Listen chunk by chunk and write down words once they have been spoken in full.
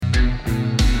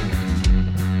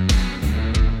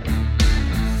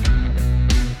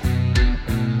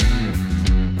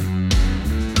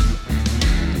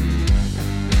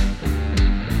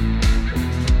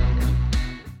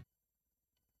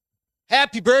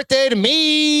Happy birthday to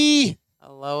me.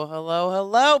 Hello, hello,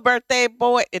 hello, birthday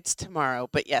boy. It's tomorrow,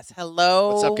 but yes, hello.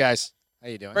 What's up, guys? How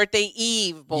you doing? Birthday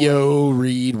Eve, boy. Yo,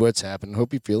 Reed, what's happening?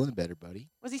 Hope you're feeling better, buddy.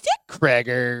 Was he sick?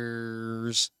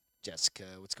 Craigers. Jessica,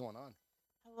 what's going on?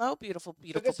 Hello, beautiful,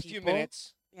 beautiful Took us a people. few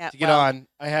minutes Yeah, to get on.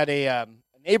 I had a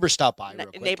neighbor stop by real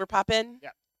quick. Neighbor pop in.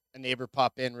 Yeah, a neighbor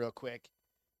pop in real quick.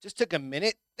 Just took a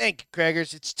minute. Thank you,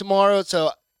 Craigers. It's tomorrow,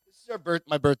 so this is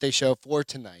my birthday show for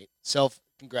tonight.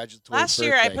 Self-congratulatory Last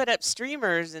year I birthday. put up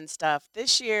streamers and stuff.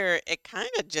 This year it kind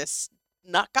of just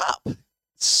snuck up.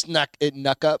 Snuck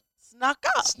up.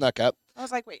 I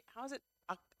was like, wait, how is it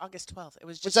August 12th? It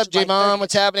was just What's up, July Javon? 30th.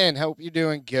 What's happening? Hope you're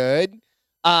doing good.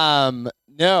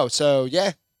 No, so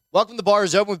yeah. Welcome to Bar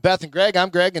is Open with Beth and Greg. I'm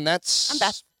Greg, and that's I'm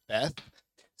Beth. Beth.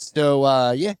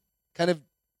 So yeah, kind of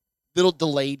little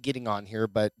delayed getting on here,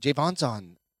 but Javon's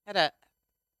on. Had a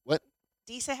What?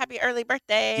 D say happy early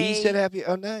birthday. He said happy.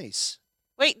 Oh, nice.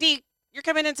 Wait, D, you're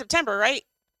coming in September, right?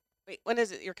 Wait, when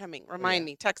is it you're coming? Remind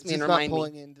me. Text me and remind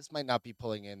me. This might not be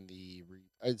pulling in the.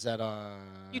 Is that on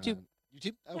YouTube?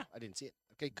 YouTube? Oh, Yeah. I didn't see it.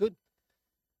 Okay, good.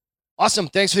 Awesome.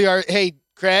 Thanks for your. Hey,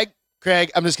 Craig,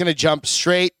 I'm just gonna jump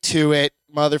straight to it,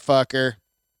 motherfucker.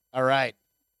 All right.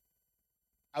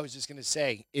 I was just gonna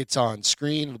say it's on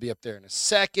screen. It'll be up there in a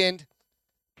second.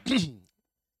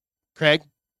 Craig,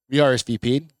 we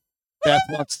RSVP'd. Beth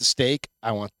wants the steak.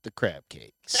 I want the crab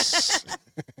cakes.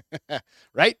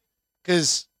 Right?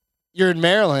 Because you're in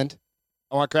Maryland.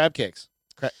 I want crab cakes.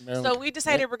 So we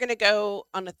decided we're going to go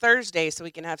on a Thursday so we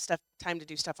can have time to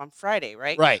do stuff on Friday,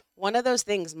 right? Right. One of those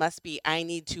things must be I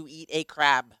need to eat a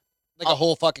crab. Like a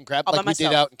whole fucking crab, all like by we did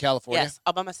myself. out in California. Yes,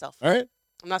 all by myself. All right.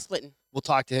 I'm not splitting. We'll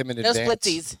talk to him in No advance.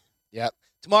 splitsies. Yep.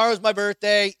 Tomorrow's my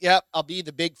birthday. Yep. I'll be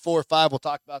the big 4 or 5. We'll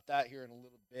talk about that here in a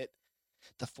little bit.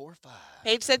 The 4 or 5.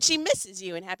 Paige said she misses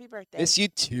you and happy birthday. Miss you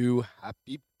too.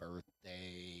 Happy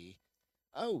birthday.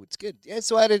 Oh, it's good. Yeah,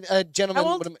 so I had a gentleman.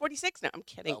 How old? 46? No, I'm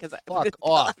kidding. Oh, Because fuck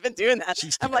off. I've been doing that.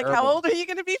 She's I'm like, how terrible. old are you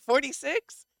going to be?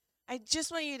 46? I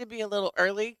just want you to be a little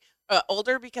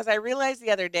older because I realized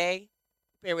the other day,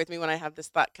 bear with me when I have this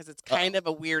thought because it's kind of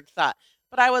a weird thought,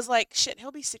 but I was like, shit,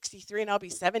 he'll be 63 and I'll be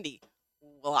 70.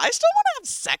 Well, I still want to have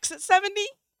sex at 70?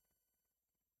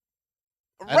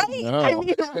 I Right? don't know. I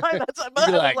mean, right? That's what You'd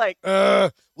be I was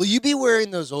like, will you be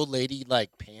wearing those old lady like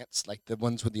pants, like the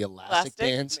ones with the elastic plastic?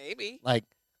 bands? Maybe. Like,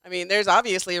 I mean, there's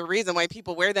obviously a reason why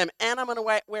people wear them, and I'm going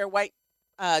to wear white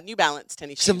New Balance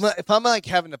tennis so shoes. if I'm like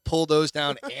having to pull those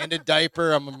down and a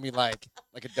diaper, I'm gonna be like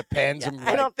it depends. Yeah, I'm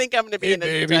I don't think I'm going to be "Hey, in a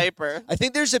baby." diaper. I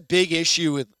think there's a big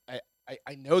issue with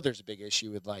I know there's a big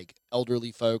issue with like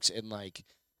elderly folks and like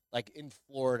in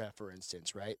Florida, for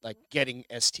instance, right? Like getting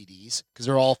STDs because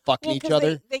they're all fucking Well, each 'cause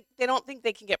other. They don't think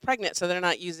they can get pregnant, so they're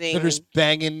not using. They're just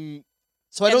banging.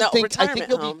 So I In don't the think I think retirement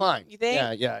you'll home. be fine. You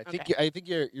think? Yeah. I think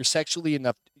you're sexually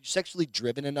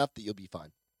driven enough that you'll be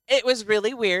fine. It was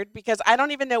really weird because I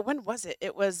don't even know when was it.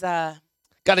 It was Got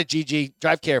it, GG.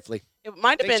 Drive carefully. it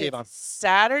might have Thanks, been Javon.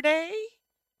 Saturday.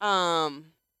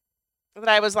 That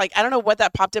I was like, I don't know what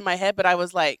that popped in my head, but I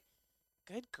was like,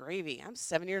 good gravy. I'm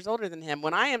 7 years older than him.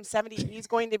 When I am 70, he's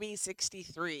going to be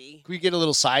 63. Can we get a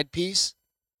little side piece?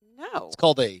 No. It's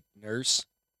called a nurse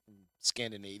from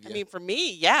Scandinavia. I mean, for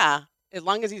me, yeah. As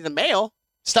long as he's a male.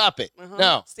 Stop it. Uh-huh.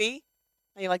 No. See?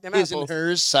 How you like them His and apples?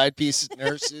 hers, side pieces,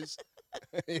 nurses.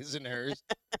 His and hers.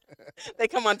 They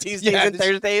come on Tuesdays Yeah, and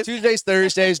Thursdays Tuesdays,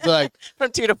 Thursdays, be like,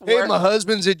 from 2 to 4. hey, my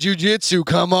husband's at jujitsu.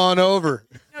 Come on over.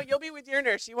 No, you'll be with your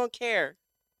nurse. You won't care.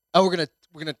 Oh, we're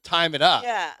gonna time it up.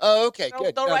 Yeah. Oh, okay,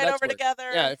 good. They'll No, ride that's over work. together.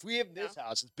 Yeah, if we have this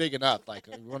house, it's big enough. Like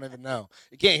we won't even know.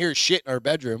 You can't hear shit in our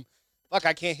bedroom. Fuck,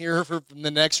 I can't hear her from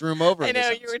the next room over. I in this know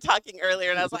house. you were talking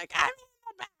earlier, and I was like, I'm in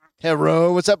the back.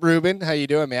 Hello, what's up, Ruben? How you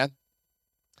doing, man?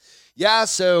 Yeah,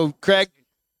 so Craig.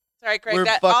 Sorry, Craig. We're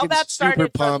All fucking that super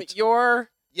started from pumped. your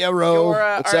Yeah, Ro.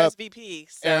 What's up? RSVP.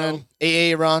 So And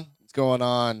AA Ron, what's going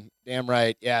on? Damn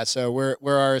right. Yeah, so we're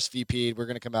RSVP'd. We're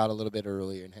gonna come out a little bit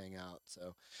early and hang out.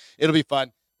 So it'll be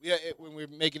fun. When we're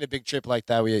making a big trip like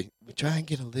that, we try and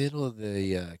get a little of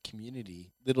the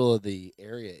community, little of the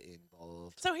area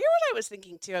involved. So here what I was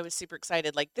thinking too. I was super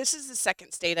excited. Like this is the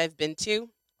second state I've been to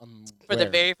for the Where?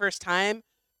 very first time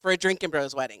for a Drinking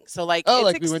Bros wedding. So like Oh,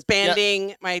 it's like we went- yeah.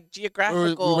 expanding my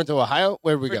geographical. We went to Ohio.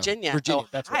 Where did we Virginia. go? Virginia.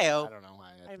 That's right. Ohio. I don't know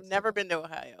why. I've never been to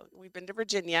Ohio. We've been to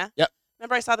Virginia. Yep.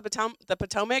 Remember I saw the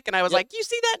Potomac and I was Yep. like, you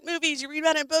see that in movies, you read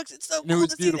about it in books. It's so No, cool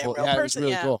it's to see beautiful. that in real Yeah, it was person.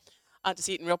 really yeah. cool. To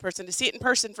see it in real person, to see it in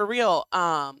person for real.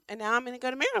 And now I'm going to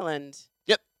go to Maryland.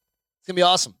 It's gonna be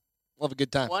awesome. We'll have a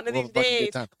good time. One of We'll these have a fucking days.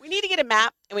 good time. We need to get a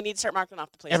map and we need to start marking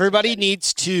off the places. Everybody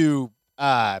needs to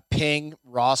ping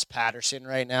Ross Patterson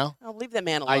right now. I'll leave that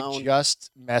man I alone.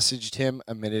 just messaged him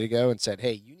a minute ago and said,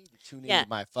 hey, you need to tune Yeah, into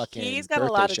my fucking he's got a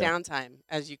birthday lot of show. downtime,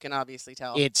 as you can obviously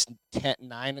tell. It's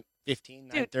 9:15,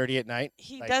 Dude, 9:30 at night.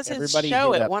 He Like, does his everybody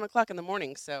show hit at up. 1:00 in the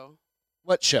morning. So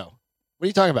What show? What are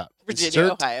you talking about?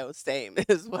 Virginia, Uncirked? Ohio, same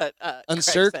is what Craig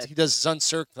Uncirked? said. He does his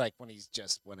Uncirked like when he's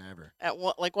just whenever. At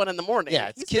 1 in the morning.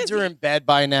 Yeah, He's kids busy. are in bed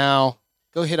by now.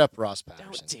 Go hit up Ross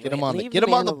Patterson. Don't do Get it. him on Leave the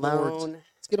man boards. alone.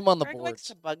 Let's get him on the Craig likes boards.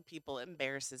 to bug people. It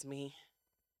embarrasses me.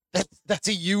 That's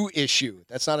a you issue.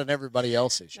 That's not an everybody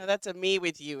else issue. No, that's a me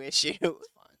with you issue. It's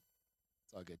fine.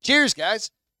 It's all good. Cheers, guys.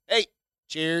 Hey,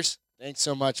 cheers. Thanks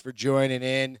so much for joining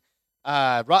in.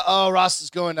 Ross is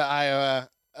going to Iowa.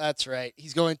 That's right.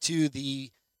 He's going to the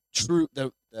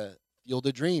Field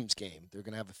of Dreams game. They're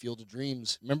going to have a Field of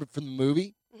Dreams. Remember from the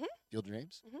movie? Mhm. Field of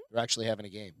Dreams? Mhm. They're actually having a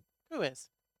game. Who is?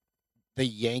 The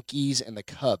Yankees and the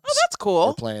Cubs. Oh, that's They're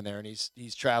cool. playing there, and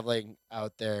he's traveling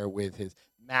out there with his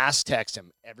mass text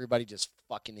him. Everybody just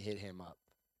fucking hit him up.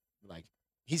 Like,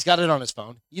 he's got it on his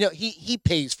phone. You know, he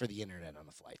pays for the internet on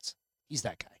the flights. He's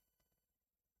that guy.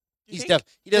 You He think?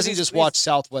 doesn't just watch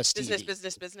Southwest Business,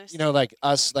 TV. business. You know, like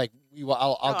us, like I'll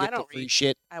No, I get the don't free read.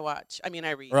 shit, I watch. I mean, I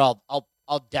read. or I'll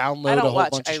download I a don't whole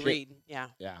watch. bunch of I shit. read. Yeah.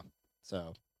 Yeah.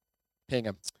 So, ping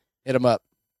him, hit him up.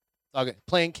 Okay,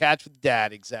 playing catch with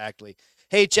dad, exactly.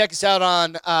 Hey, check us out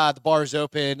on The Bar's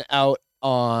Open out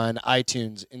on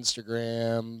iTunes,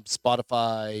 Instagram,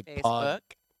 Spotify, Facebook.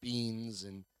 Podbeans,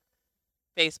 and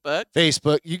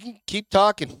Facebook. You can keep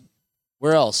talking.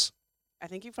 Where else? I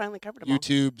think you finally covered them all.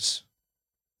 YouTube's.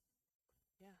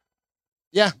 Yeah.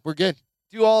 Yeah, we're good.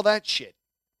 Do all that shit.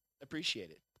 Appreciate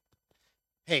it.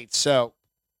 Hey, so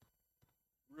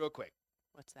real quick,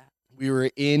 What's that? we were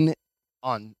in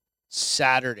on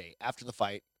Saturday after the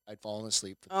fight. I'd fallen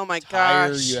asleep for Oh my the entire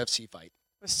gosh. UFC fight.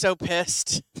 I was so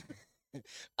pissed.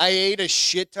 I ate a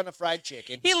shit ton of fried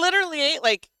chicken. He literally ate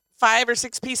like 5 or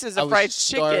 6 pieces I of was fried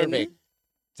starving chicken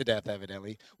to death,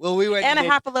 evidently. Well, we went and a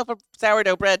did- half a loaf of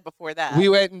sourdough bread before that. We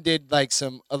went and did like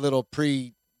a little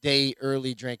pre-day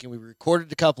early drinking. We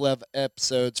recorded a couple of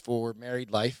episodes for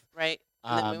Married Life. right?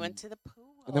 And then we went to the pool.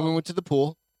 And then we went to the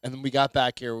pool. And then we got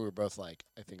back here. We were both like,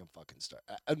 I think I'm fucking starving.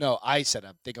 No, I said,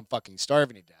 I think I'm fucking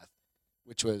starving to death,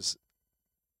 which was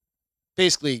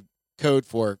basically code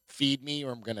for feed me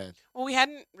or I'm going to. Well, we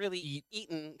hadn't really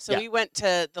eaten, so Yeah. we went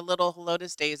to the little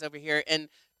Lotus Days over here, and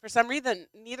for some reason,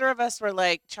 neither of us were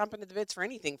like chomping at the bits for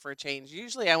anything for a change.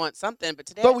 Usually, I want something, but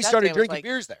today, But we that started day I was drinking like,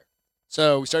 beers there.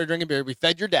 So we started drinking beer. We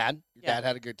fed your dad. Your Yeah. dad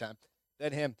had a good time.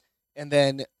 Fed him. And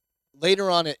then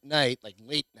later on at night, like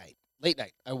late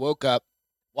night, I woke up,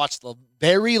 watched the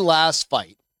very last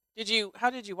fight. How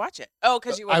did you watch it? Oh,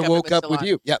 because you woke I up. woke up with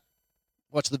you. Yep.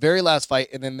 Watched the very last fight,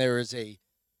 and then there was a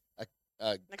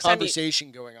Next time you-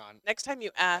 conversation going on. Next time you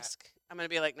ask, I'm gonna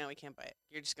be like, no, we can't buy it.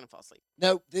 You're just gonna fall asleep.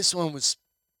 No, this one was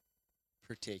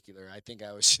particular. I think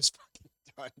I was just fucking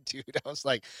done, dude. I was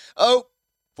like,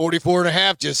 44 and a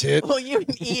half just hit. Well, you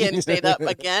and Ian stayed up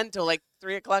again till like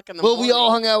 3:00 in the Well, morning. we all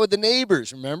hung out with the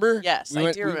neighbors, remember? Yes,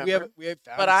 I do remember. We have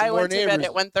found But some I more went to bed neighbors,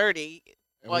 at 1:30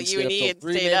 while we you stayed and up till Ian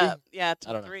 3 stayed maybe? up. Yeah, I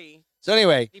till don't know. 3. So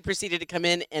anyway, He proceeded to come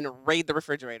in and raid the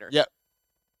refrigerator. Yep.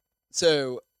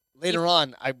 So later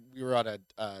on, we were on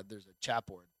there's a chat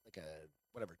board, like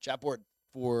a chat board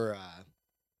for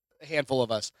a handful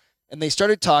of us, and they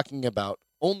started talking about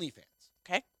OnlyFans.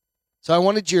 Okay. So I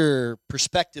wanted your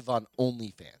perspective on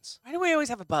OnlyFans. Why do we always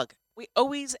have a bug? We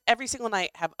always, every single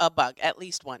night, have a bug, at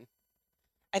least one.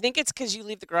 I think it's because you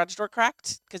leave the garage door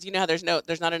cracked, because you know how there's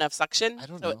not enough suction, I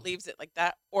don't so know. it leaves it like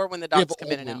that, or when the We have dogs come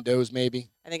old in and out. windows, maybe.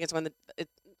 I think it's when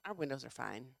our windows are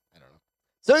fine. I don't know.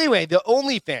 So anyway, the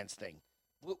OnlyFans thing.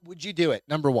 Would you do it?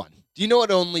 Number one. Do you know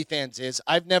what OnlyFans is?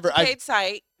 I've never. Paid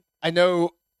site. I know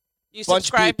You bunch of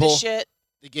subscribe to people- shit.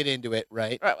 to get into it,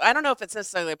 right? I don't know if it's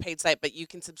necessarily a paid site, but you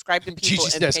can subscribe to people Gigi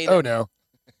and says, pay "Oh them. no."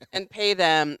 And pay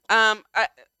them. I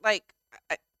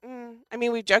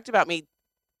mean, we've joked about me.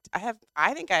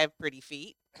 I think I have pretty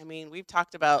feet. I mean, we've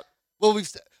talked about. Well,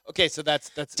 okay. So that's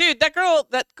Dude, that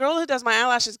girl who does my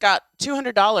eyelashes got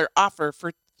 $200 offer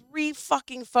for 3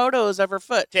 fucking photos of her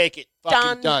foot. take it.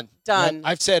 Fucking done. Done. Yep.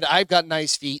 I've said I've got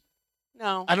nice feet.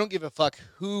 No. I don't give a fuck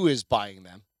who is buying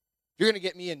them. If you're gonna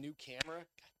get me a new camera,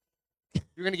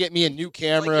 you're gonna get me a new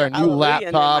camera, you're a new Halloween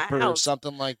in my laptop, or house.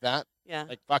 something like that. Yeah.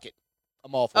 Like fuck it,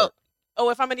 I'm all for it. Oh,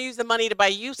 if I'm going to use the money to buy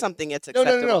you something, it's No,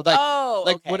 acceptable. no. Like, oh,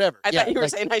 okay. whatever. I Yeah, thought you were like-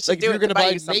 saying I should Like if do you're it to gonna buy buy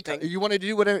you makeup, something. or you want to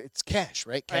do whatever, it's cash,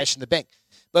 right? Cash Right. in the bank.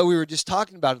 But we were just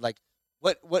talking about it, like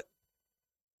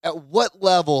at what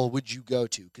level would you go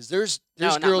to? Because there's No,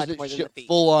 not girls much more than the that feet.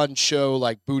 full on show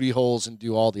like booty holes and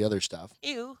do all the other stuff.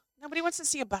 Ew. Nobody wants to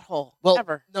see a butthole. Well,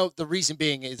 ever. no, the reason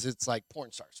being is it's like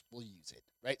porn stars will use it,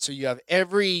 right? So you have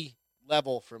every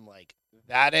level from like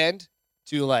that end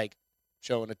to like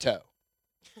showing a toe.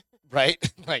 right?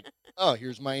 Like, oh,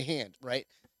 here's my hand, right?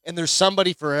 And there's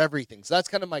somebody for everything. So that's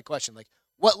kind of my question. Like,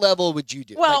 what level would you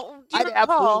do? Well, do you I'd recall?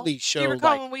 absolutely Do show you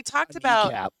recall like when we a talked about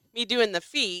kneecap. me doing the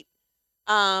feet?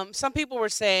 Some people were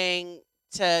saying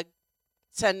to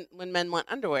send when men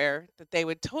want underwear that they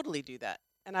would totally do that,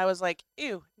 and I was like,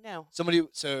 ew, no.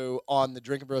 So on the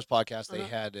Drinking Bros podcast, they Uh-huh.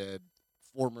 had a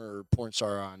former porn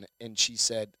star on, and she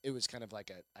said it was kind of like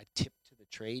a tip to the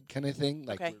trade kind of thing,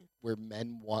 like Okay. where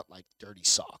men want like dirty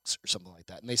socks or something like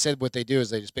that. And they said what they do is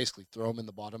they just basically throw them in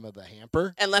the bottom of the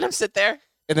hamper, And let them sit there.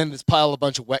 and then just pile a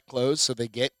bunch of wet clothes so they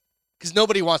get, because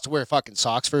nobody wants to wear fucking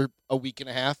socks for a week and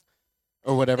a half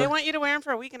or whatever. They want you to wear them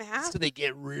for a week and a half. So they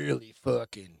get really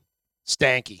fucking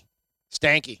stanky,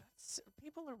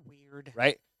 People are weird.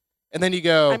 right? And then you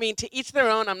go, I mean, to each their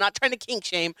own. I'm not trying to kink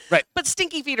shame, right? But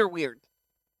stinky feet are weird.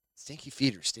 Stinky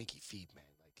feet are stinky feet, man.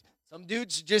 Like some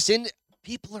dudes are just in.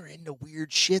 People are into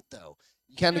weird shit though.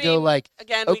 You kind of go like,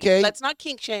 again, okay, let's not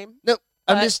kink shame. no,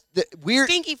 I'm but just weird.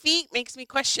 Stinky feet makes me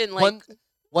question like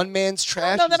one man's I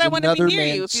trash don't know that is I want to be another near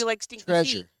you if man's you like stinky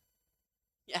treasure, feet.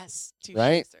 Yes, touche,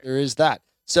 right? sir. There is that.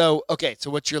 So okay, so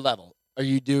what's your level? Are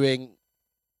you doing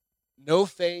no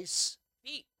face,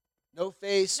 Feet. no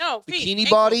face, No, feet. bikini Ankles.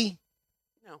 body,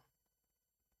 No,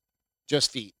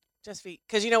 just feet, just feet.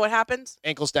 Because you know what happens?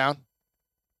 ankles down,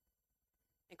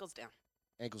 Ankles down.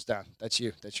 ankles down. That's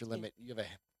you. That's your Me. limit. You have a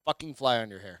fucking fly on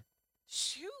your hair.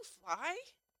 Shoe fly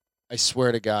I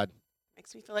swear to God,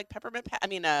 makes me feel like peppermint. I'm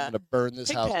gonna burn this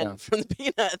house Pigpen down. from the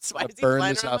Peanuts. Why gonna is he burn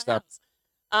flying this around house my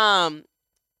down.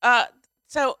 house?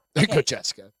 So There you okay. go,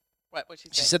 Jessica. What she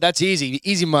She say? said that's easy,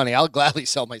 easy money. I'll gladly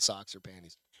sell my socks or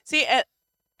panties. See,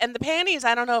 and the panties,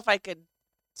 I don't know if I could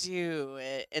do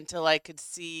it until I could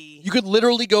see. You could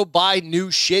literally go buy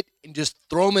new shit and just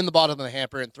throw them in the bottom of the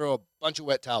hamper and throw a bunch of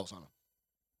wet towels on them.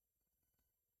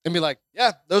 And be like,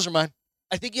 yeah, those are mine.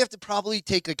 I think you have to probably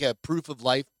take like a proof of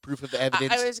life, proof of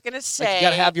evidence. I was gonna Like, say. you got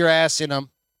to have your ass in them.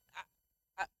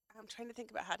 I'm trying to think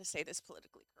about how to say this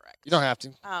politically correct. You don't have to.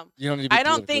 You don't need to be I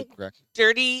don't politically think correct.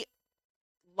 dirty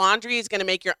laundry is going to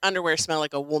make your underwear smell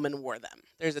like a woman wore them.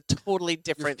 There's a totally Your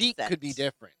different feet scent. could be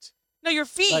different. No, your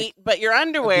feet, Like, but your But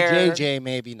underwear. the JJ,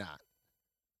 maybe not.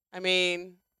 I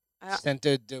mean,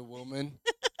 Scented the woman.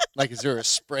 Like, is there a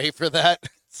spray for that?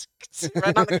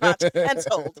 right on the crotch and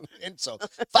sold. And sold.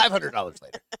 $500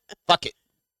 later. Fuck it.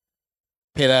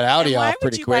 Pay that Audi And why off would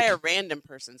pretty you quick. buy a random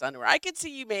person's underwear? I could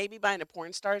see you maybe buying a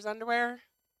porn star's underwear.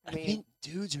 I mean, think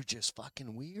dudes are just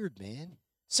fucking weird, man.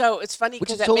 so it's funny Which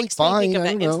because is it totally makes me think of fine, I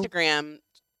that don't know. Instagram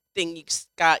thing you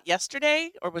got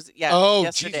yesterday, or was it? Yeah, Oh,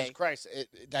 yesterday. Jesus Christ.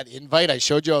 That invite I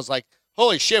showed you, I was like,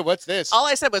 holy shit, what's this? All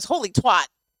I said was "holy twat."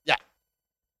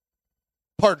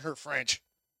 Pardon her French.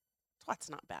 Twat's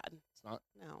not bad. It's not?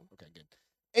 No. Okay, good.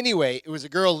 Anyway, it was a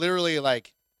girl literally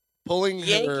like pulling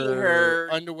Yanking her her-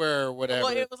 underwear or whatever.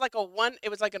 Well, it was like it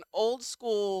was like an old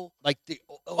school, like the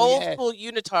old yeah, school where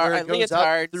unitard, it goes up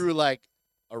leotard. through like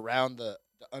around the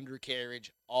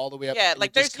undercarriage all the way up. Yeah, and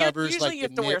like it just there's covers usually like you the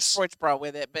have to wear a nips. sports bra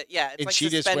with it, but yeah, it's And like she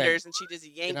just went- suspenders, and she just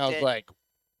yanked And I was it. like,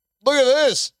 look at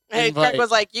this. And Greg invite. was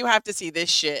like, "You have to see this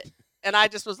shit," and I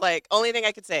just was like, "Only thing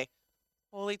I could say,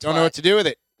 holy twat." Don't know what to do with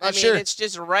it. Not I mean, sure. it's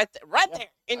just right Yeah, there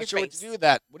in Not your sure what face. to do with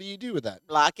that. What do you do with that?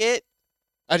 Block it.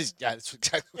 That's exactly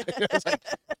what I was like,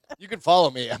 you can follow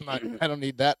me. I don't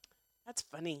need that. That's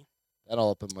funny. That'll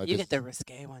open my You business. get the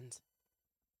risque ones.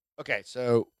 Okay,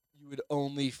 so you would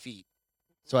only feet.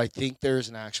 So I think there's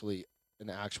an actual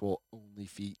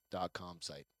onlyfeet.com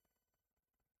site.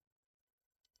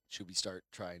 Should we start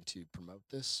trying to promote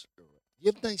this? Or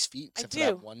you have nice feet I except for that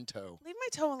do. one toe. Leave my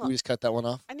toe Can we alone. just cut that one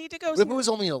off? I need to go. What if see- it was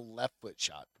only a left foot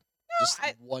shot? No, Just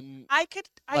I- one. I could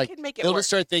like, make it They'll work. just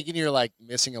start thinking you're like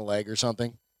missing a leg or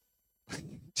something.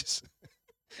 Just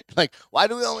like, why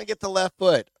do we only get the left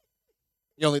foot?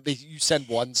 You send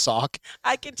one sock.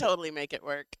 I can totally make it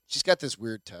work. She's got this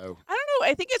weird toe. I don't know.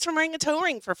 I think it's from wearing a toe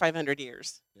ring for 500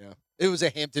 years. Yeah, it was a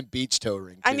Hampton Beach toe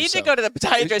ring. I too, need so- to go to the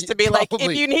podiatrist to be like, if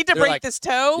Probably. you need to They're break like, this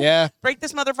toe, Yeah, break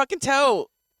this motherfucking toe.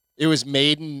 it was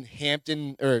made in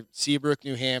Hampton or Seabrook,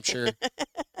 New Hampshire,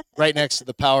 right next to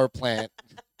the power plant.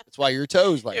 That's why your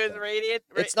toes like it was that. radiant.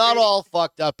 It's not all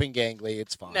fucked up and gangly.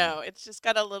 It's fine. No, it's just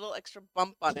got a little extra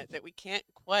bump on it that we can't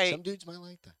quite Some dudes might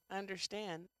like that.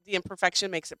 understand. The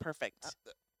imperfection makes it perfect.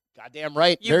 Goddamn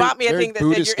right. You bought me a Very thing that said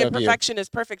Buddhist your of you. imperfection is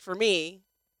perfect for me.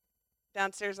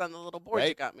 Downstairs on the little board you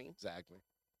Right? got me. Exactly.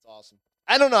 It's awesome.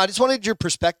 I don't know. I just wanted your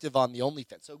perspective on the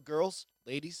OnlyFans. So, girls,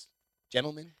 ladies,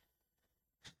 gentlemen,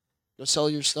 go sell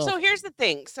your stuff. So here's the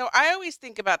thing. So I always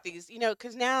think about these,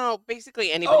 because now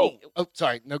basically anybody Oh,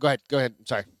 sorry. No, go ahead. Go ahead. I'm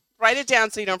sorry. write it down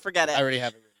so you don't forget it. I already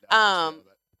have it written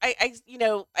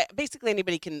down. basically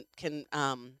anybody can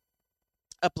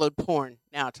upload porn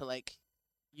now to like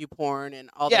YouPorn and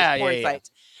all Yeah, those porn yeah, yeah.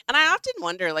 sites. And I often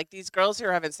wonder, like these girls who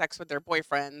are having sex with their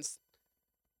boyfriends,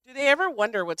 do they ever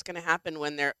wonder what's going to happen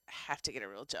when they have to get a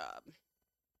real job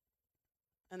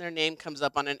and their name comes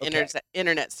up on an Okay.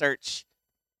 internet search?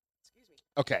 Excuse me.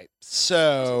 Okay,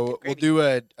 so Good we'll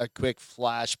gravy. do a quick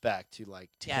flashback to like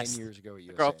 10 Yes. years ago at The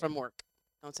USA. girl from work.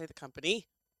 Don't say the company.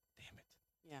 Damn it.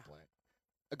 Yeah.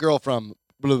 A girl from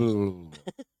blah, blah, blah,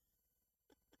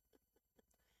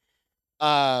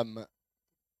 blah, blah.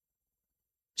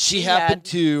 She happened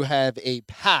to have a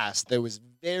past that was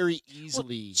very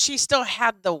easily. Well, she still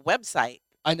had the website.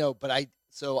 I know, but I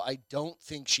don't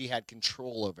think she had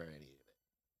control over any of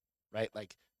it. Right?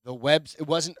 Like it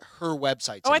wasn't her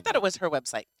website. Oh, I thought it was her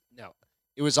website. No.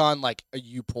 It was on like a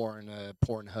YouPorn, a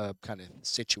Pornhub kind of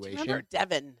situation. Do you remember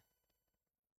Devin?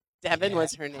 Devin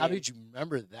was her name. How did you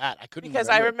remember that? I couldn't because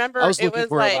remember. I remember I was it looking was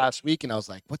for like it last week, and I was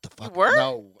like, "What the fuck?" You were?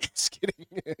 No, just kidding.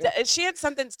 She had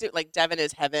something to do like Devin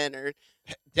is heaven or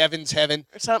Devin's heaven.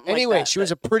 something. Anyway, like that, she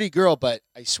was a pretty girl, but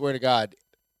I swear to God,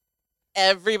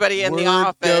 everybody in word the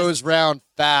office goes round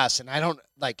fast, and I don't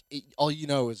like. All you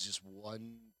know is just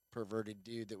one perverted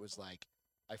dude that was like,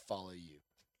 "I follow you,"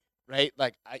 right?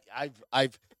 Like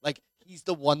I've like. He's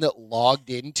the one that logged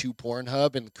into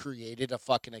Pornhub and created a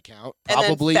fucking account.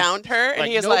 Probably and then found her, and like,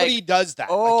 he was nobody like, does that.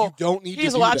 "Oh, like, you don't need to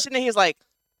he's do watching it. He's like,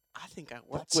 I think I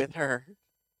work with her.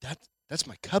 That's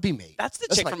my cubby mate. That's the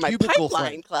That's chick my from my cubicle pipeline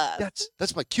friend. club.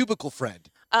 That's my cubicle friend.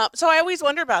 So I always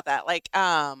wonder about that. Like,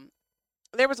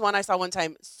 there was one I saw one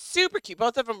time, super cute.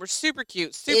 Both of them were super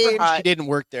cute, super and hot. she didn't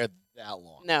work there that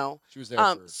long. No, she was there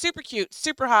for super cute,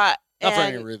 super hot. not for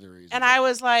any reason. And I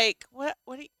was like, what?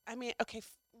 What do you? I mean, okay,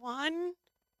 one.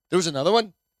 There was another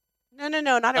one? No,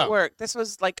 not at work. This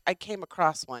was like I came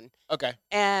across one. Okay.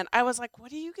 And I was like,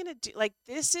 what are you going to do? Like,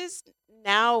 this is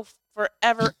now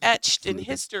forever etched in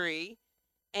history.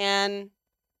 And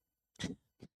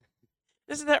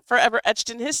this is forever etched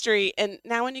in history. And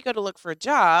now when you go to look for a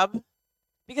job,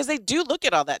 because they do look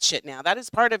at all that shit now. That is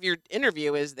part of your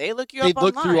interview is they look you up online. They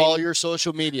look through all your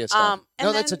social media stuff.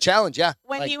 No, that's a challenge, yeah.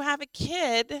 When you have a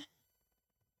kid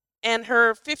and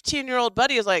her 15-year-old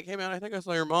buddy is like, hey, man, I think I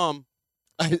saw your mom.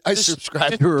 I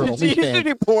subscribed to her OnlyFans. Did she used to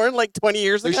do porn like 20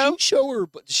 years ago? Does she show her,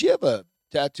 but does she have a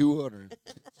tattoo on her?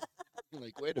 I'm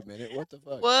like, wait a minute, what the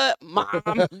fuck? What? Mom.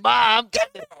 Mom.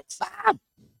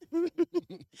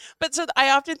 But so I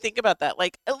often think about that.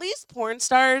 Like, at least porn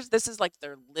stars, this is like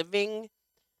their living.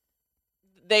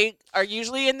 They are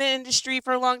usually in the industry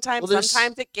for a long time. Well,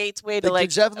 sometimes it gateway to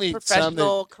like definitely a professional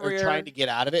some that career. are trying to get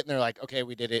out of it, and they're like, okay,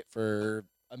 we did it for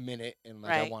a minute, and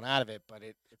like I want out of it, but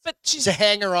she's a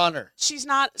hanger on her. She's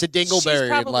not. It's a dingleberry she's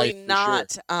probably in life,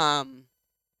 not. For sure.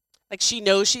 Like she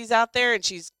knows she's out there, and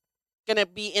she's gonna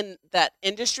be in that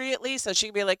industry at least, so she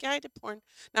can be like, yeah, I did porn.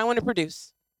 Now I want to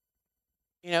produce.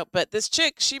 You know, but this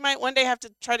chick, she might one day have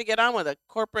to try to get on with a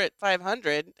corporate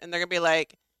 500, and they're gonna be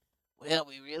like, well,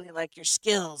 we really like your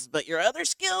skills, but your other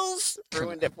skills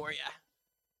ruined it for you.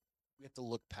 We have to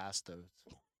look past those.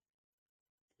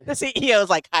 The CEO is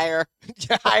like, hire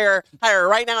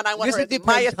right now, and I want her as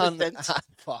my assistant.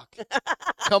 Fuck.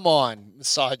 Come on,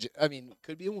 I mean,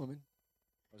 could be a woman.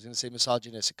 I was going to say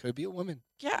misogynist. It could be a woman.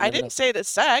 Yeah, I didn't say the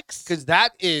sex. Because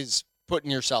that is putting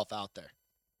yourself out there.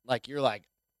 Like, you're like,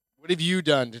 what have you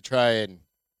done to try and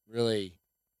really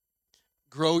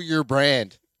grow your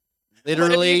brand?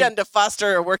 Literally. What have you done to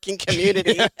foster a working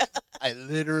community? I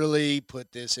literally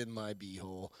put this in my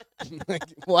beehole. Like,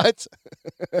 what?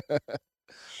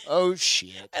 Oh,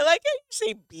 shit. I like how you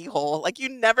say beehole. Like, you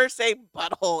never say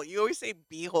butthole. You always say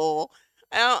beehole.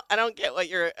 I don't get what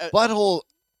you're... butthole,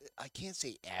 I can't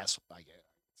say asshole. I can't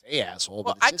say asshole,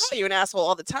 well, but I call you an asshole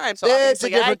all the time, so it's a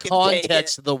obviously I different can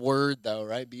context of the word, though,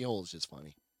 right? Beehole is just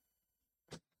funny.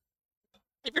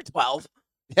 If you're 12.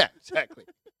 Yeah, exactly.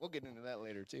 We'll get into that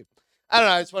later, too. I don't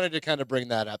know. I just wanted to kind of bring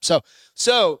that up.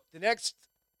 So the next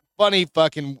funny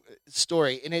fucking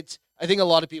story, and I think a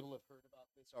lot of people have heard about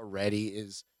this already,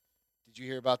 is, did you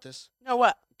hear about this? No,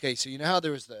 what? Okay, so you know how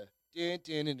there was the I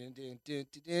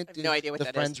have no idea what the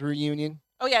that Friends is. reunion?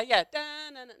 Oh, yeah.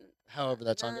 However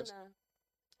that song goes.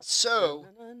 So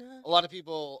a lot of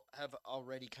people have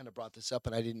already kind of brought this up,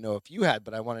 and I didn't know if you had,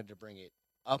 but I wanted to bring it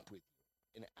up with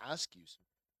you and ask you,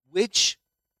 which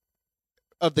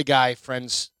of the guy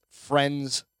Friends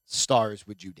stars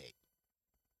would you date?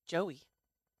 Joey.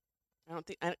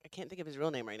 I can't think of his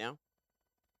real name right now.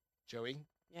 Joey?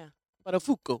 Yeah.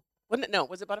 Barafuco. Wasn't it? No,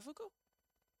 was it Barafuco?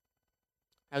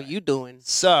 How you doing?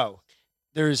 So,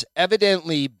 there's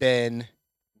evidently been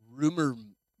rumor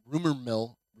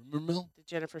mill. Did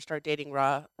Jennifer start dating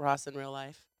Ross in real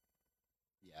life?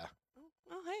 Yeah. Oh,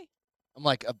 well, hey. I'm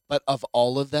like, but of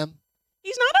all of them,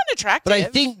 He's not unattractive. but I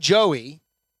think Joey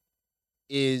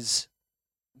is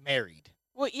married.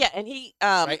 Well, yeah, and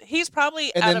Right? he's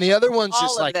probably And out then of the other one's all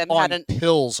just of like them on had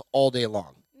pills all day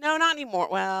long. no, not anymore.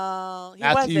 Well, he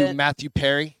wasn't. Matthew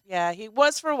Perry. Yeah, he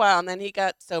was for a while, and then he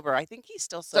got sober. I think he's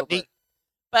still What's up, sober. Nate?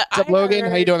 But What's up, Logan?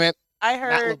 How you doing, man? I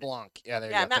Matt heard. LeBlanc. Yeah, there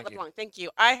you Yeah, go. Matt Thank you. LeBlanc. Thank you.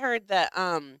 I heard that he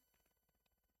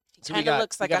So we kind of got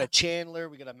looks like a Chandler.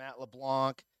 We got a Matt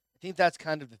LeBlanc. I think that's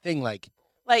kind of the thing. Like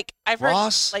I've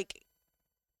Ross? heard like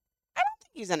I don't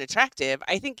think he's unattractive.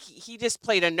 I think he just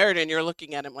played a nerd, and you're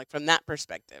looking at him like from that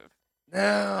perspective.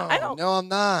 No, I don't- no, I'm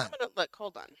not. I'm gonna look.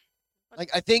 Hold on. Like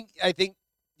I think,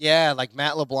 yeah, like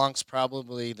Matt LeBlanc's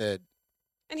probably the.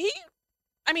 And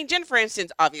I mean, Jennifer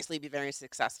Aniston's obviously be very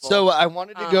successful. So I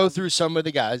wanted to go Um, through some of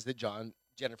the guys that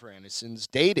Jennifer Aniston's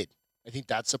dated. I think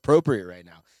that's appropriate right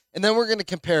now. And then we're going to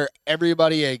compare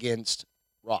everybody against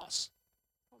Ross.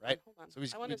 Right? Hold on. So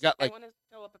we've I got, like- want to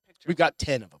throw up a picture. We've got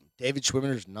 10 of them. David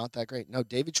Schwimmer is not that great. No,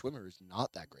 David Schwimmer is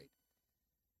not that great.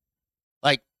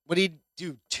 Like, what did he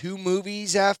do? 2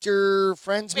 movies after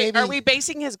Friends, Wait, maybe? are we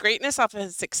basing his greatness off of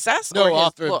his success? No, or his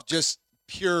off of looks? just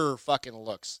pure fucking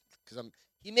looks. Because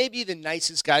he may be the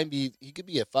nicest guy. He could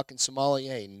be a fucking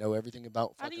sommelier and know everything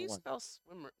about How do fucking you wine. spell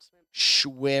swimmer?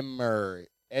 Schwimmer.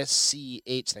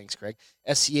 SCH. Thanks, Craig.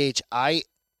 SCHIW.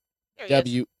 There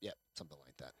he is. Yeah, something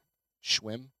like that.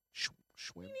 Schwim.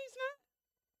 Schwim. He's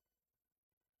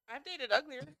not. I've dated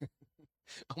uglier.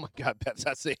 Oh my God, Beth,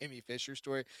 that's the Amy Fisher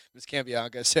story. Miss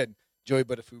Cambianca said, Joey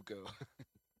Buttafuoco.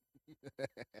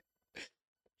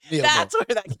 That's where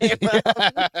that came from.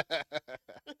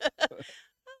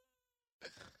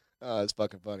 Oh, it's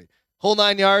fucking funny. Whole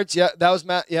 9 yards. Yeah, that was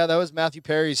that was Matthew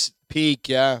Perry's peak.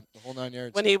 Yeah, the whole 9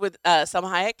 yards. When he with Selma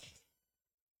Hayek.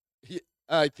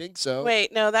 I think so.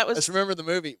 Wait, no, that was Let's remember the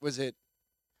movie. Was it?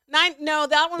 No,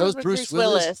 that one That was was with Bruce Bruce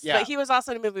Willis? Willis. Yeah. But he was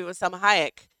also in a movie with Selma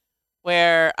Hayek,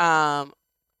 where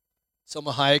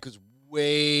Selma Hayek was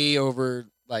way over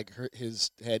like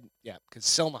his head. Yeah, because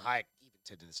Selma Hayek, even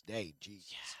to this day, geez.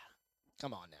 Yeah.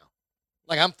 Come on now.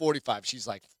 Like I'm 45. She's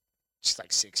like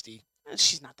 60.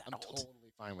 she's not that I'm old.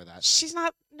 totally fine with that. She's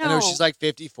not. No, I know she's like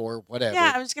 54. Whatever.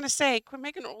 Yeah, I was gonna say, quit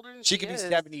making her older than she could be is.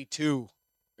 72,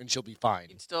 and she'll be fine.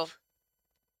 You'd still.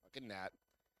 Fucking that.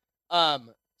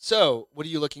 So what are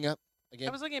you looking up again?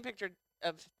 I was looking at a picture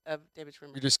of David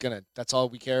Schwimmer. You're just gonna. That's all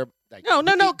we care. Like, No,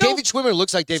 go. David Schwimmer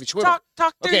looks like David Schwimmer.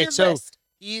 Talk through Okay, your so list.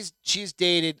 she's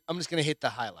dated. I'm just gonna hit the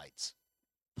highlights.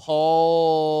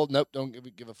 Paul. Nope. Don't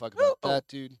give a fuck about Who? that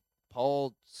dude.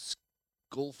 Paul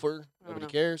Sculfer. I don't Nobody know.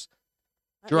 cares.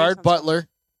 That name Gerard sounds Butler.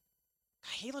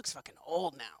 He looks fucking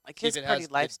old now. Like See if his it party has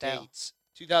the lifestyle. dates.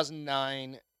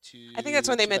 2009 to. I think that's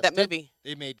when they made that 2010. movie.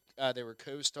 They made. They were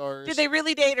co-stars. Did they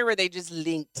really date, or were they just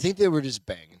linked? I think they were just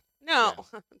banging. No,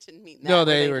 didn't mean that. No,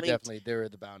 they were linked? definitely. They were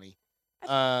the bounty.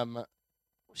 Was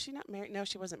she not married? No,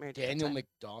 she wasn't married. Daniel at that time.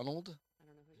 McDonald. I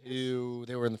don't know who he is. Who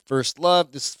they were in the First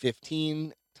Love. This is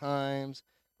 15 times.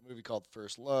 A movie called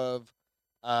First Love.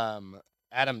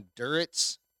 Adam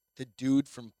Duritz, the dude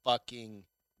from fucking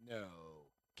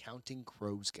Counting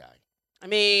Crows guy. I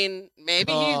mean,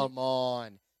 maybe he. Come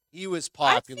on, he was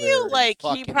I popular. feel in like he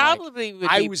fucking, probably would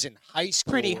I be was in high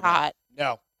school. pretty when that- hot.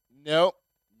 No, no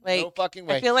Like, fucking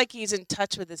way. I feel like he's in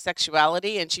touch with his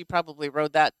sexuality, and she probably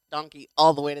rode that donkey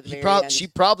all the way to the very end. She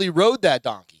probably rode that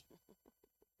donkey.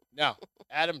 No,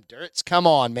 Adam Duritz. Come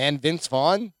on, man. Vince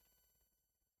Vaughn.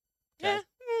 Yeah,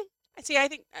 I see. I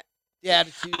think The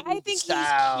attitude. I think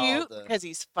style, he's cute the- because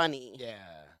he's funny.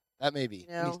 Yeah, that may be. You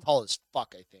And he's know? tall as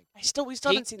fuck, I think. We still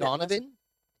haven't seen that. Donovan.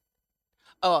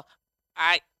 Oh,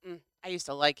 I used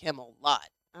to like him a lot.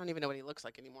 I don't even know what he looks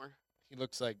like anymore. He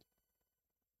looks like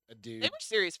a dude. They were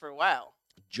serious for a while.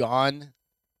 John,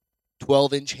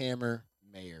 12-inch hammer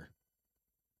Mayer.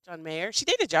 John Mayer. She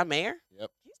dated John Mayer.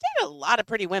 Yep. He's dated a lot of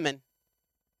pretty women.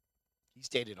 He's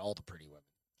dated all the pretty women.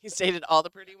 He's dated all the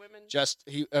pretty women.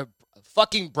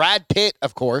 Fucking Brad Pitt,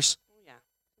 of course. Oh, yeah,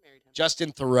 she married him.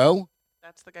 Justin Theroux.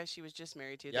 That's the guy she was just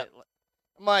married to. Yep. that-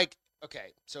 I'm like,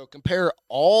 okay, so compare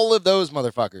all of those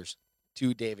motherfuckers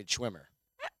to David Schwimmer.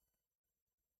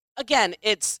 Again,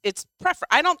 it's prefer.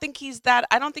 I don't think he's that.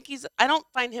 I don't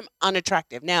find him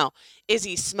unattractive. Now, is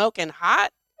he smoking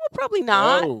hot? Well, probably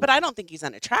not. No. But I don't think he's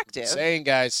unattractive. Saying,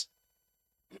 guys.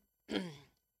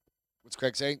 What's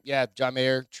Craig saying? Yeah, John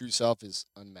Mayer, true self is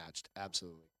unmatched.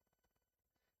 Absolutely.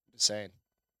 Just saying.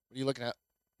 What are you looking at?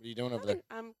 What are you doing over there?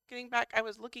 I'm getting back. I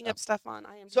was looking Oh. up stuff on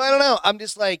IMDb. So I don't know. I'm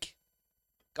just like,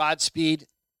 Godspeed.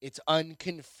 It's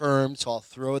unconfirmed, so I'll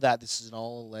throw that. This is an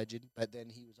all alleged. But then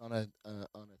he was on a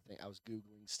thing. I was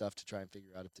googling stuff to try and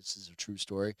figure out if this is a true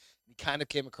story. He kind of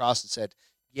came across and said,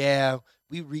 "Yeah,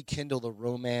 we rekindled a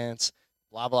romance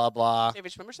blah blah blah.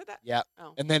 David Schwimmer said that? Yeah.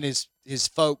 Oh. And then his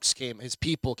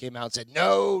people came out and said,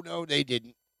 no, they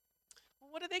didn't. Well,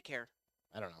 what do they care?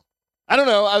 I don't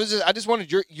know. I just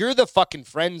wanted you're the fucking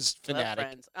Friends fanatic.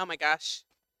 Friends. Oh my gosh.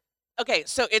 Okay,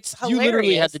 so it's You hilarious.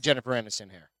 literally had the Jennifer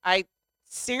Aniston hair. I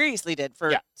seriously did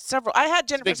for Yeah. several. I had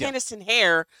Jennifer big deal. Aniston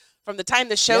hair from the time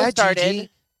the show Yeah, started. Gigi,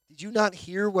 did you not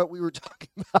hear what we were talking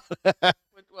about?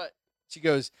 What? She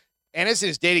goes, Aniston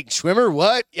is dating Schwimmer?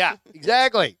 What? Yeah,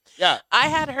 exactly. Yeah. I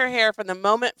had her hair from the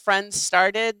moment Friends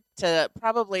started to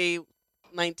probably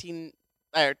 19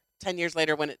 or 10 years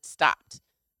later when it stopped.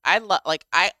 I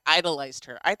idolized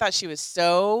her. I thought she was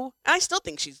so, and I still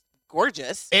think she's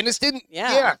gorgeous. Aniston?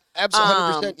 Yeah.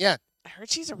 Absolutely. 100%. Yeah. I heard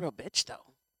she's a real bitch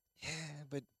though. Yeah,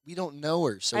 but we don't know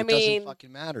her, so I it mean, doesn't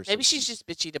fucking matter. Maybe So she's just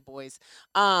bitchy to boys.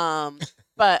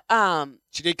 But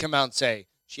she did come out and say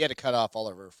she had to cut off all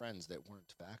of her friends that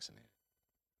weren't vaccinated.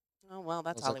 oh well,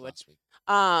 that's That was like Hollywood. last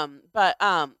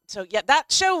week. So yeah,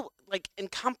 that show like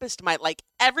encompassed my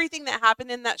everything that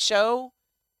happened in that show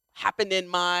happened in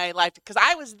my life because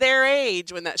I was their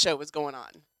age when that show was going on.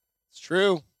 It's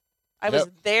true. I was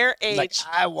their She's age. like,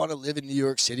 I want to live in New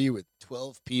York City with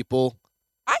 12 people.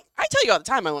 I tell you all the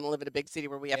time I want to live in a big city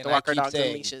where we have And to I walk our keep dogs on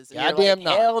saying, leashes. And goddamn you're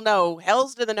not. hell no,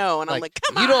 hell's to the no. And I'm like,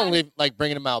 come on. You don't live like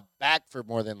bringing them out back for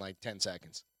more than like 10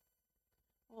 seconds.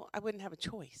 Well, I wouldn't have a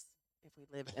choice if we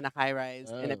lived in a high rise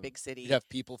in a Oh. big city. You have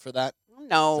people for that?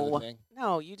 No, thing?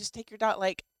 no, you just take your dog.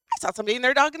 Like I saw somebody and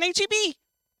their dog in HEB.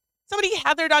 Somebody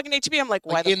had their dog in HEB. I'm like,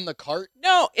 why? Like in the cart?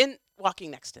 No, in walking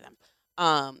next to them.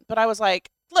 But I was like,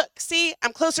 look, see,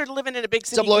 I'm closer to living in a big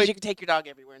city Lloyd? because you can take your dog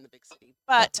everywhere in the big city.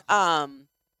 But I'm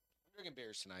drinking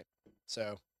beers tonight.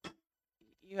 So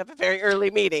you have a very early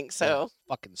meeting, so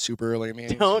fucking super early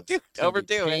meeting. don't It's gonna be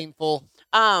overdo it. painful.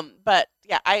 But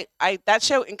yeah, I that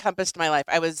show encompassed my life.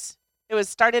 It was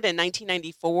started in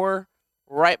 1994,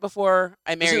 right before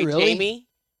I married really? Jamie.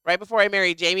 Right before I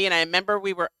married Jamie, and I remember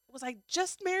was I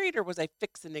just married or was I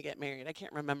fixing to get married? I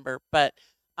can't remember, but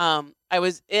I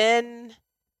was in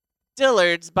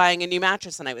Dillard's buying a new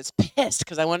mattress, and I was pissed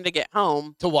because I wanted to get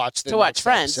home To watch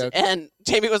Friends, episode. and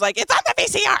Jamie was like, "It's on the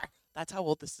VCR." That's how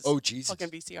old this is. Oh, Jesus. Fucking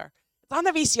VCR. It's on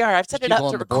the VCR. I've set There's it up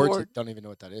people to on the boards record. that don't even know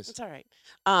what that is. It's all right.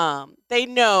 They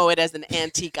know it as an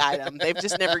antique item. They've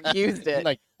just never used it.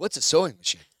 Like, what's a sewing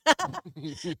machine?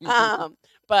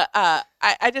 But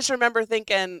I just remember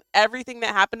thinking everything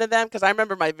that happened to them because I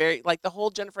remember the whole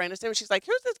Jennifer Aniston when she's like,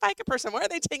 "Who's this FICA person? Why are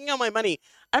they taking all my money?"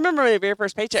 I remember my very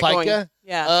first paycheck going, FICA?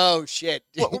 yeah. Oh, shit.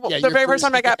 Well, Yeah, the your very first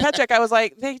time I got paycheck. paycheck, I was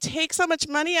like, they take so much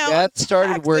money out. That started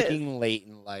taxes. working late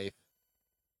in life.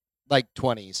 Like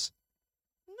 20s.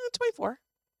 No, 24.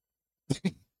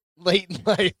 Late in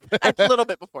life. A little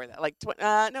bit before that, like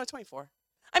 24.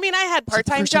 I mean, I had Was it the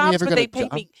part-time first time you jobs, ever but got they a paid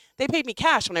job? me. They paid me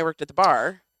cash when I worked at the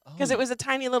bar because Oh, it was a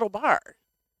tiny little bar.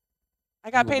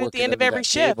 I got you were paid at the working end of under every that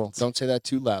shift. table. Don't say that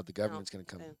too loud. The government's going to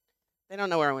come. Yeah. They don't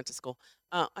know where I went to school.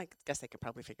 I guess they could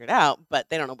probably figure it out, but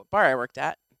they don't know what bar I worked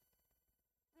at.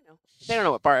 I know. They don't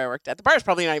know what bar I worked at. The bar's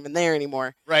probably not even there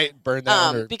anymore. Right. Burn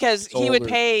down. Or Because he sold would or-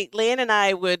 pay, Lan and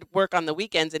I would work on the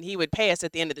weekends, and he would pay us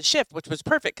at the end of the shift, which was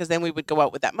perfect because then we would go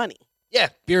out with that money. yeah,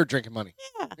 beer drinking money.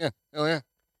 Yeah. Yeah. Oh, yeah. I'd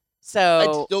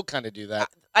So still kind of do that.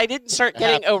 I didn't start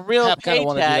getting a real I kind of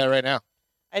want to do that paycheck. right now.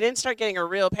 I didn't start getting a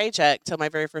real paycheck till my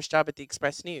very first job at the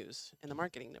Express News in the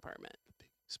marketing department. Big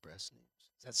Express News.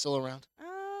 Is that still around?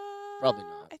 Probably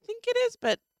not. I think it is,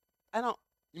 but I don't.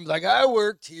 You're like, I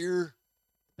worked here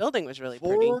The building was really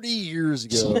 40 years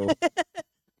ago.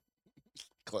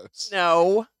 Close.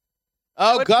 No.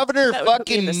 Oh, would- Governor that would put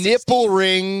me in fucking the Nipple 60s.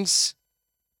 Rings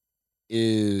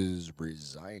is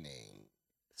resigning.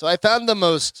 So I found the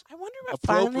most. I wonder what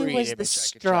finally Appropriate was the image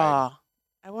I could try. straw.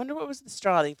 I wonder what was the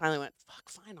straw that he finally went, fuck,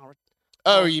 fine, I'll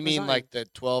Oh, Oh, you mean resign. like the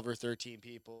 12 or 13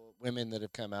 women that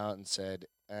have come out and said,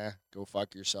 go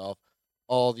fuck yourself.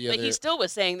 All the But other. he still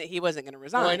was saying that he wasn't going to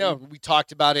resign. No, I know. We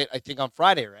talked about it, I think, on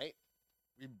Friday, right?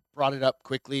 We brought it up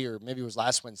quickly, or maybe it was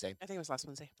last Wednesday. I think it was last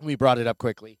Wednesday. We brought it up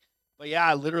quickly. But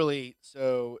yeah, literally,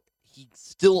 so he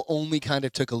still only kind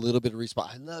of took a little bit of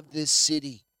response. I love this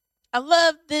city. I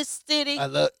love this city I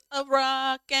love. of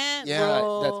rock and Yeah,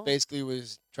 roll. that's basically what he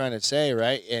was trying to say,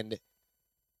 right? And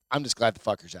I'm I'm just glad the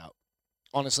fucker's out.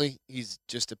 Honestly, he's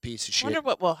just a piece of I shit. wonder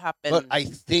what will happen. But I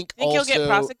think he'll also, get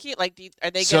prosecuted? Like, are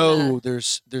they so going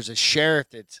to... there's a sheriff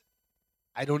that's,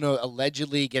 I don't know,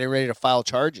 allegedly getting ready to file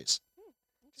charges.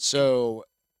 So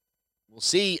we'll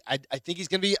see. I think he's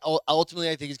gonna be ultimately.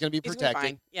 I think he's gonna be He's gonna be protected.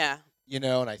 fine. Yeah. You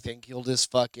know, and I think he'll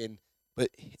just fucking. But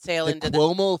Sail the into the...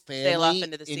 Cuomo sail off family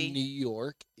into the in sea. New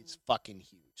York is fucking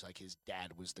huge. Like his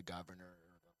dad was the governor,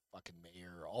 or the fucking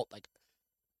mayor, all like.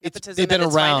 Nepotism They've been at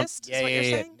its around. finest, is Yeah, what yeah, you're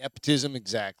yeah. saying? Nepotism,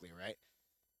 exactly right.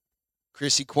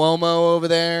 Chrissy Cuomo over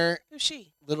there. Who's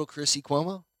she? Little Chrissy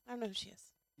Cuomo. I don't know who she is.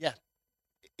 Yeah,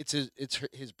 it's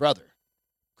his brother,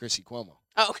 Chrissy Cuomo.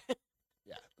 Oh, okay.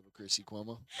 Yeah, little Chrissy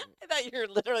Cuomo. I thought you were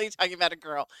literally talking about a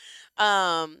girl. Is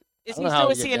I he don't know still how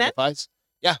with he CNN? identifies.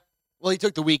 Yeah. Well, he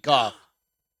took the week off.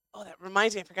 Oh, that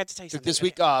reminds me. I forgot to tell you Took something. this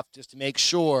week off just to make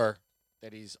sure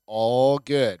that he's all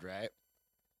good, right?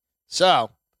 So,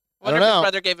 I wonder don't if his know.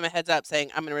 brother gave him a heads up saying,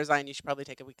 I'm going to resign. You should probably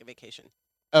take a week of vacation.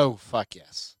 Oh, fuck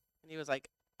yes. And he was like,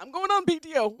 I'm going on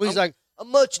PTO. Well, he's like, a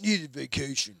much needed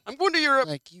vacation. I'm going to Europe.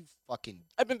 Like, you fucking,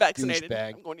 I've been vaccinated.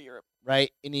 douchebag. I'm going to Europe.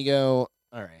 right? And you go,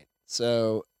 all right.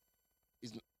 So,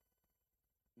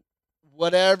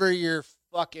 whatever your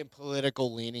fucking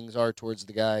political leanings are towards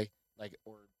the guy, like,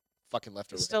 or fucking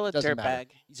left or He's right, still a doesn't matter.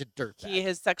 dirtbag. He's a dirtbag. He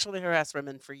has sexually harassed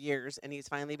women for years, and he's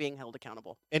finally being held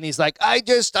accountable. And he's like, I'm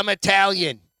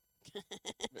Italian.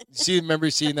 Remember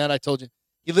seeing that? I told you.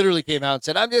 He literally came out and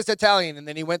said, I'm just Italian. And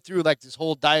then he went through like this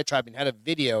whole diatribe and had a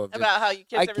video of About how you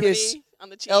kiss I everybody kiss on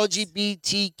the cheeks.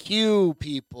 LGBTQ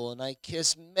people, and I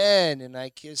kiss men, and I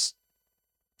kiss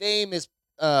famous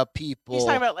people. He's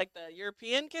talking about like the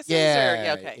European kisses?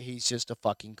 Yeah, Okay. he's just a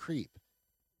fucking creep.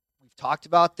 We've talked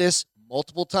about this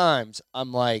multiple times.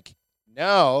 I'm like,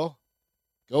 no,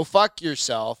 go fuck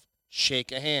yourself.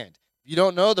 Shake a hand. If you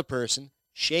don't know the person,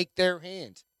 shake their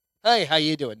hand. Hey, how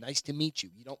you doing? Nice to meet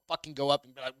you. You don't fucking go up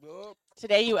and be like, whoa.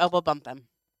 Today you elbow bump them.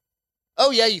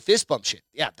 Oh, yeah, you fist bump shit.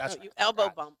 Yeah, that's No, right. you I elbow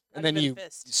forgot. bump. And not then even you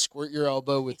fist. squirt your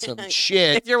elbow with some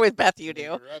shit. If you're with Beth, you and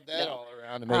do. rub that No. all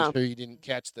around to make sure you didn't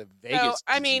catch the Vegas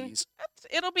I mean, disease.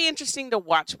 it'll be interesting to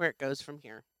watch where it goes from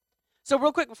here. So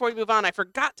real quick before we move on, I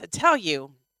forgot to tell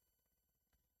you.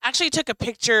 I actually took a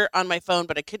picture on my phone,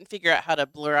 but I couldn't figure out how to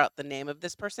blur out the name of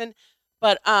this person.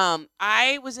 But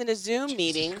I was in a Zoom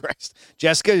meeting. Jesus Christ.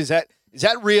 Jessica, is that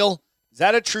real? Is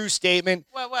that a true statement?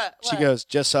 What? She goes,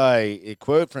 just saw a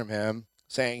quote from him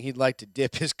saying he'd like to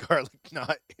dip his garlic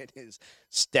knot in his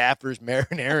Stafford's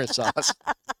marinara sauce.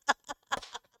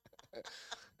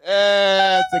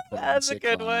 That's a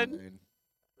good one.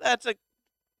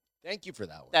 Thank you for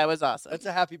that one. That was awesome. That's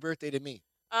a happy birthday to me.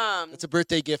 That's That's a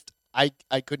birthday gift I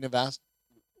couldn't have asked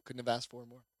for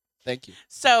more. Thank you.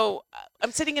 So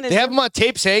I'm sitting in a They have Zoom. him on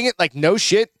tape saying it like no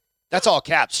shit. That's all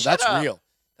caps. So Shut that's up. real.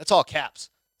 That's all caps.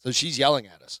 So she's yelling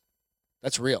at us.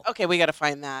 That's real. Okay, we got to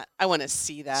find that. I want to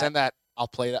see that. Send that. I'll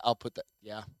play that. I'll put that.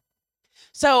 Yeah.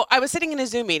 So I was sitting in a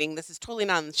Zoom meeting. This is totally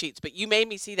not on the sheets, but you made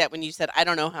me see that when you said, I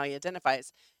don't know how he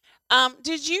identifies.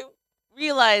 Did you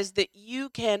realize that you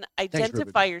can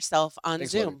identify yourself on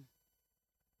Thanks, Zoom? Logan.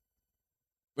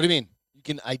 What do you mean? You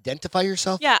can identify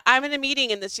yourself? Yeah, I'm in a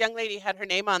meeting and this young lady had her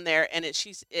name on there and it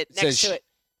next says to it,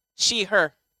 she,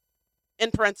 her,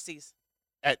 in parentheses.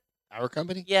 At our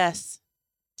company? Yes.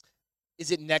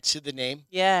 Is it next to the name?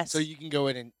 Yes. So you can go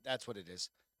in and that's what it is.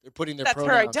 They're putting their That's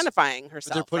pronouns. her identifying But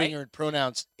herself. they're putting right? her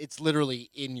pronouns. It's literally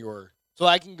in your. So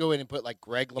I can go in and put like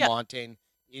Greg Yeah. LaMontagne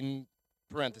in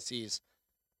parentheses.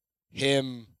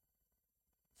 Him.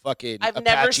 Fucking I've Apache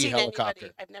never seen helicopter.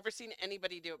 anybody. I've never seen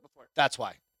anybody do it before. That's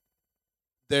why.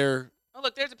 They're. Oh,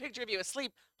 look, there's a picture of you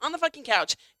asleep on the fucking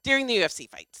couch during the UFC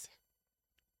fights.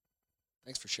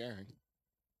 Thanks for sharing.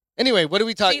 Anyway, what are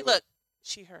we talking See, look,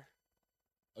 she, her.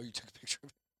 Oh, you took a picture of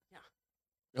it? Yeah.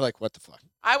 You're like, what the fuck?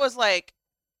 I was like,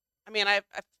 I mean, I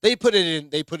They put it in.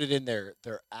 They put it in their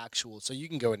actual. So you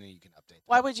can go in and you can update. Them.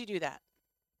 why would you do that?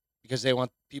 Because they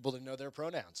want people to know their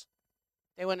pronouns.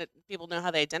 They want people to know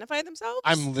how they identify themselves?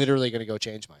 I'm literally gonna go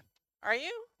change mine. Are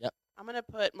you? Yep. I'm going to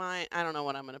put mine. I don't know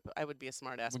what I'm going to put. I would be a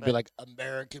smart ass. Would be like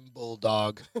American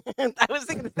Bulldog, I was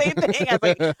thinking the same thing. I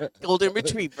was like, Golden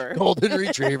Retriever. Golden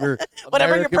Retriever,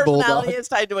 Whatever American your personality Bulldog. is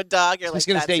tied to a dog, you're He's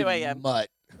like, gonna that's say who I am. mutt.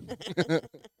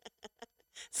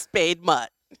 Spade mutt.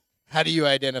 How do you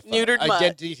identify? Neutered mutt.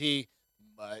 Identity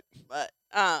mutt. But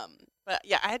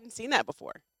yeah, I hadn't seen that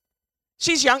before.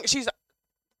 She's young. She's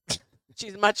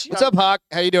much younger. What's up, Hawk?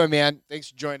 How you doing, man? Thanks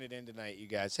for joining in tonight, you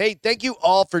guys. Hey, thank you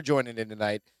all for joining in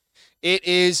tonight. It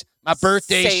is my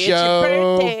birthday Say it's show,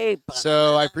 your birthday,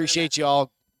 so I appreciate you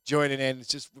all joining in. It's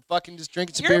just we're fucking just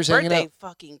drinking some Your beers, hanging birthday out.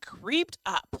 fucking creeped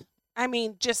up. I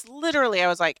mean, just literally, I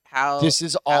was like, how? This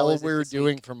is how all is it we're this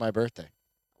doing week? for my birthday.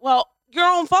 Well, your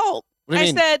own fault. What do you I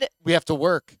mean? said We have to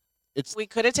work. It's we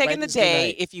could have taken the Wednesday day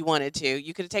night. if you wanted to.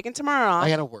 You could have taken tomorrow off. I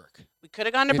gotta work. We could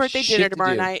have gone to We have birthday shit dinner to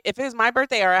tomorrow do. night. If it was my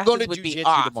birthday, our I'm going asses to would be jujitsu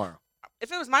off. tomorrow.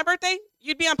 If it was my birthday,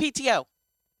 you'd be on PTO.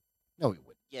 No, we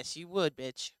wouldn't. Yes, you would,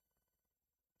 bitch.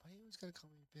 Why you always gotta call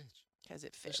me a bitch? Because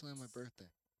it fits. Especially on my birthday.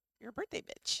 You're a birthday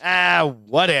bitch. Ah,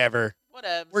 whatever.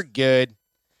 Whatever. We're good. He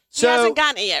So hasn't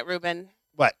gotten it yet, Ruben.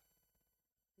 what?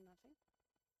 Nothing.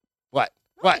 What?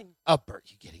 What? Nothing. Oh, Bert,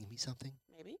 you getting me something?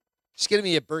 Maybe. She's getting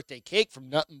me a birthday cake from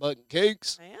Nothing But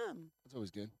Cakes. I am. That's always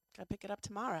good. Gotta pick it up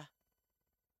tomorrow.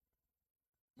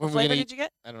 When What we flavor gonna did you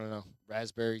get? I don't know.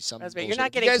 Raspberry something. Raspberry. Bullshit. You're not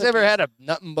Have getting you guys ever cookies. had a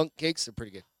Nothing But Cakes? They're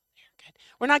pretty good. They're good.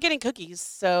 We're not getting cookies,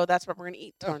 so that's what we're gonna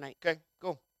eat tomorrow night. Okay,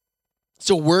 cool.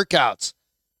 So workouts.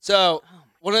 So Oh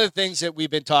one of the things that we've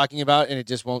been talking about, and it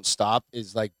just won't stop,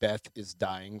 is like Beth is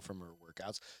dying from her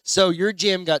workouts. So your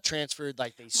gym got transferred,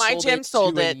 like they My sold gym it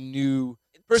sold to it. a new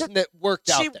person that worked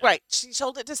out there. Right. She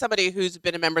sold it to somebody who's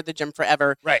been a member of the gym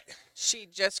forever. Right. She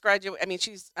just graduated. I mean,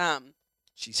 she's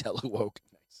hella woke.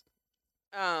 Nice.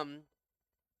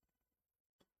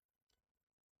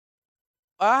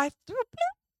 I threw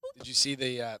Did you see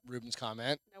the Ruben's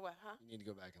comment? No what, huh? You need to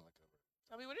go back and look over it.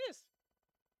 Tell me what it is.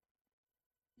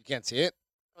 You can't see it,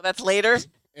 Well, that's later.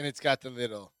 and it's got the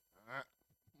little.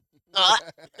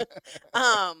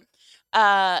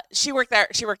 She worked there.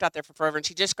 She worked out there for forever, and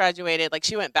she just graduated. Like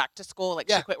she went back to school. Like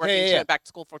Yeah, she quit working. yeah, She yeah. went back to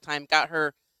school full time. Got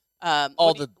her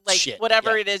All the shit,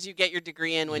 whatever yeah. it is you get your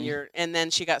degree in when Mhm. you're, and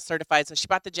then she got certified. So she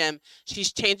bought the gym.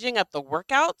 She's changing up the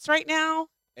workouts right now.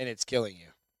 And it's killing you.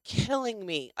 Killing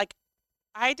me. Like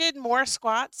I did more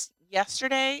squats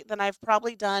yesterday than I've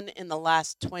probably done in the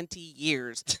last 20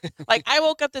 years. Like I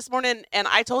woke up this morning and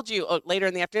I told you later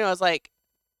in the afternoon, I was like,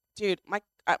 dude, my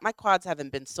quads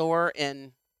haven't been sore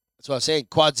in That's what I was saying.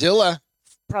 Quadzilla.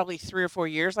 probably 3 or 4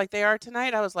 years like they are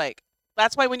tonight. I was like,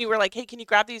 that's why when you were like, hey, can you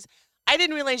grab these? I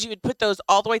didn't realize you would put those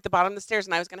all the way at the bottom of the stairs,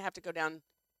 and I was going to have to go down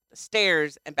the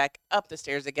stairs and back up the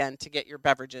stairs again to get your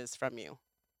beverages from you.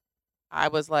 I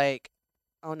was like,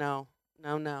 oh, no,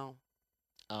 no, no.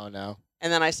 Oh no.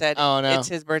 And then I said, Oh no. it's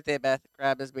his birthday, Beth.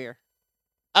 Grab his beer.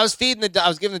 I was I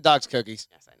was giving the dogs cookies.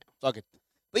 Yes, I know. Fuck it.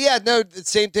 But yeah, no, the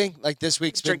same thing. Like this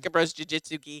week's been, Drink a Bros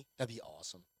Jiu-Jitsu gi. that'd be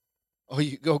awesome. Oh,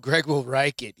 you go. Greg will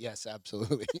like it. Yes,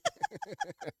 absolutely.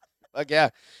 Fuck yeah.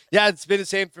 Yeah, it's been the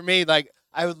same for me. Like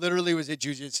I literally was at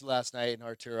jiu-jitsu last night in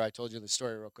Arturo. I told you the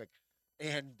story real quick.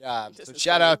 And This so is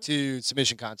shout funny. out to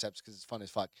Submission Concepts because it's fun as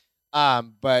fuck.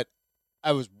 But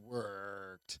I was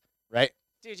worked, right?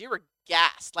 Dude, you were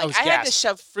gassed. I Like was I had to gassed.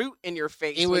 shove fruit in your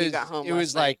face It when was you got home. it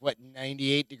was last night. like what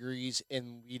 98 degrees,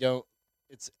 and we don't.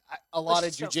 It's a lot of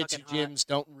is so jiu-jitsu fucking hot. gyms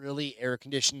don't really air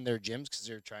condition their gyms because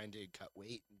they're trying to cut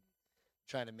weight and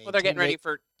trying to maintain. well, they're getting ready weight.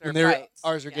 for their And they're- fights.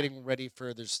 Ours are Yeah, getting ready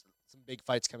for. There's some big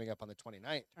fights coming up on the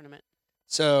 29th. tournament.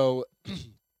 So,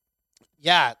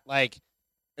 yeah, like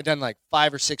I've done like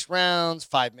 5 or 6 rounds,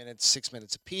 5 minutes, 6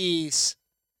 minutes apiece,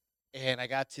 and I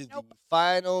got to Nope. the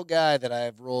final guy that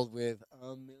I've rolled with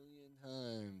a million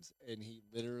times, and he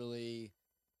literally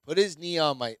put his knee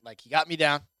on my, like he got me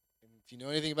down. And if you know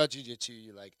anything about jiu-jitsu,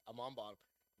 you're like, I'm on bottom.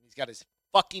 And he's got his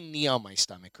fucking knee on my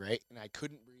stomach, right? And I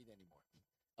couldn't breathe anymore.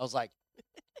 I was like,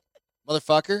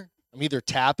 motherfucker, I'm either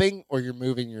tapping or you're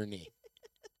moving your knee.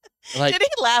 Like, Did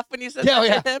he laugh when you said yeah,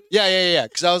 that to him? yeah.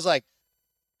 Because I was like,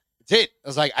 it's it. I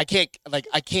was like, I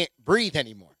can't breathe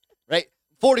anymore. Right?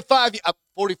 45,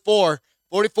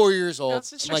 44 years old. No, it's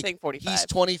just I'm you're like, saying 45. he's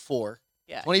 24.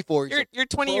 Yeah. 24. He's You're a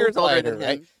 20 pro years older fighter, than him.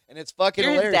 right? And it's fucking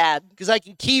You're his hilarious dad. because I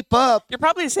can keep up. You're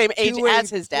probably the same age to a as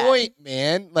his dad. point,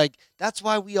 man. Like that's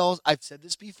why I've said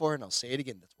this before, and I'll say it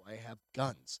again. That's why I have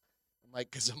guns. I'm like,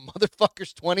 because a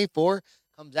motherfucker's 24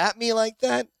 comes at me like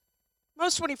that.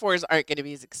 Most 24s aren't going to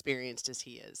be as experienced as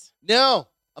he is. No,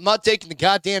 I'm not taking the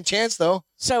goddamn chance though.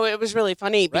 So it was really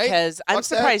funny Right? because I'm Fuck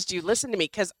that. surprised you listened to me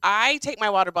because I take my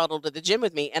water bottle to the gym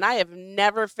with me and I have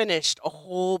never finished a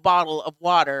whole bottle of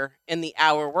water in the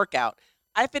hour workout.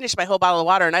 I finished my whole bottle of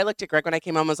water and I looked at Greg when I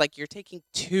came home and was like, you're taking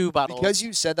 2 bottles. Because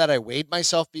you said that, I weighed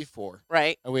myself before.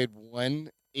 Right, I weighed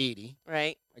 180.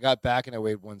 right. I got back and I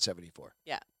weighed 174.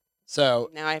 Yeah. So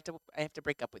Now I have to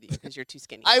break up with you because you're too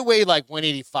skinny. I weigh like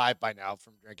 185 by now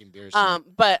from drinking beers.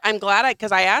 But I'm glad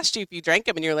because I asked you if you drank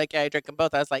them and you're like, yeah, I drank them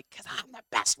both. I was like, because I'm the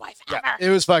best wife ever. Yeah, it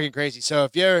was fucking crazy. So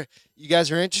if you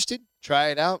guys are interested, try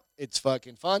it out. It's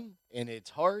fucking fun and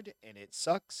it's hard and it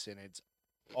sucks and it's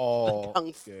all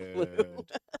Kung flu. good.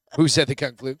 Who said the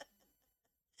kung flu?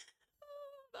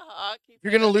 The hawk, he If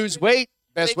you're said gonna that lose they- weight,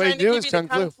 they best way trying to do keep is you the kung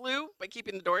flu. flu by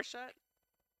keeping the door shut.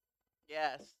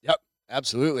 Yes.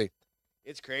 Absolutely.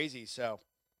 It's crazy. So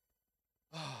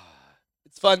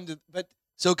it's fun but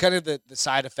so kind of the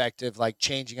side effect of like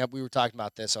changing up. We were talking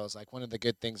about this. I was like, one of the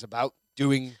good things about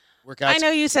doing workouts, I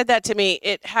know you said that to me.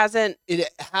 It hasn't. it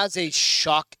has a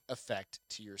shock effect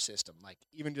to your system. Like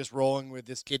even just rolling with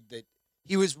this kid that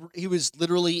he was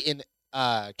literally in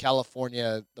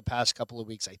California the past couple of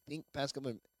weeks, I think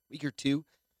week or two,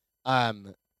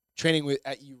 training with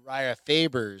at Uriah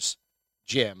Faber's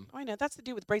gym. Oh, I know. That's the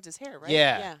dude with braids his hair, right?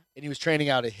 Yeah. And he was training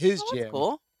out at his Oh, that's gym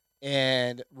cool.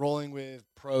 and rolling with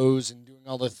pros and doing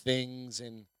all the things.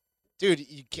 And dude,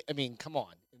 I mean, come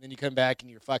on. and then you come back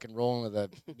and you're fucking rolling with a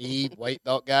me white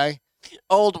belt guy,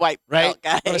 Old white right? belt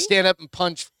guy. You want to stand up and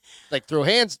punch, like throw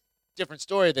hands. Different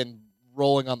story than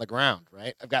rolling on the ground,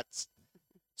 right? I've got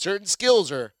certain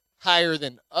skills are higher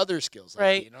than other skills. Like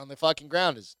Right. being on the fucking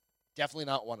ground is definitely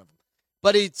not one of them.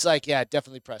 But it's like, yeah, it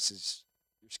definitely presses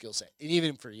your skill set, and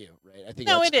even for you, right? I think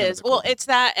No, that's it kind of is. the cool Well, thing. it's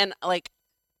that, and like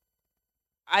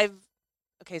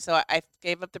so I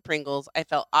gave up the Pringles. I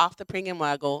fell off the premium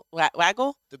waggle.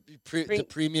 Waggle? the Pring-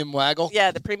 premium waggle.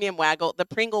 Yeah, the premium waggle, the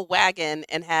Pringle wagon,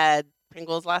 and had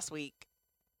Pringles last week.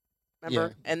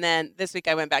 Remember? Yeah. And then this week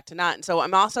I went back to not. And so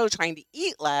I'm also trying to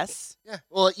eat less. Yeah.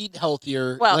 Well, eat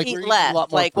healthier. Well, like, we're eat eating less. A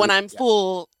lot more Like when fruit. I'm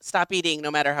full, stop eating,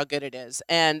 no matter how good it is.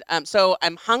 And so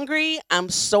I'm hungry, I'm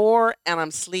sore, and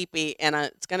I'm sleepy, and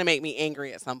it's gonna make me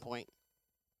angry at some point.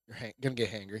 You're gonna get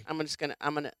hangry. I'm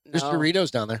gonna. There's No. Doritos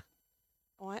down there.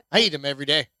 What? I eat them every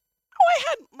day.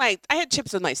 Oh, I had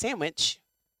chips with my sandwich,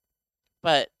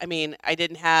 but I mean, I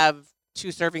didn't have 2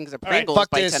 servings of All right, Pringles fuck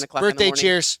by this. 10 o'clock in the Birthday morning.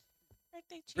 cheers.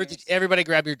 Birthday cheers. Birthday. Everybody,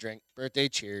 grab your drink. Birthday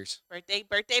cheers. Birthday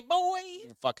boy.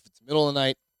 Fuck if it's the middle of the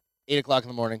night, 8 o'clock in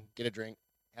the morning. Get a drink.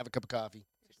 Have a cup of coffee.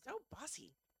 You're so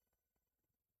bossy.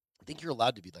 I think you're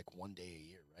allowed to be like one day a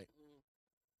year, right?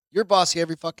 You're bossy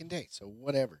every fucking day, so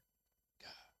whatever.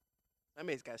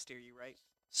 Somebody's got to steer you right.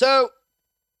 So,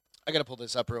 I gotta pull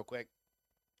this up real quick.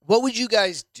 What would you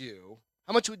guys do?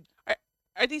 How much would?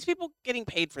 Are these people getting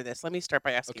paid for this? Let me start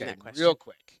by asking Okay, that question. real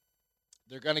quick.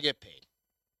 They're gonna get paid.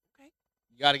 Okay.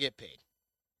 You gotta get paid.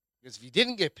 Because if you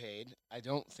didn't get paid, I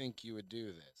don't think you would do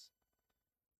this.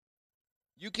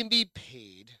 You can be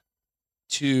paid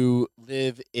to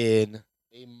live in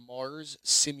a Mars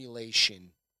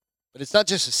simulation, but it's not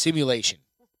just a simulation.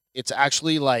 It's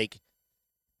actually like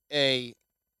a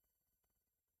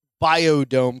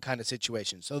biodome kind of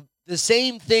situation. So the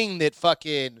same thing that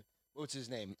fucking what's his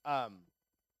name? Where's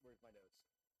my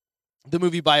notes? The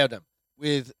movie Biodome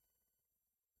with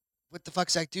what the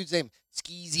fuck's that dude's name?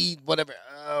 Skeezy, whatever.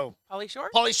 Oh, Pauly Shore?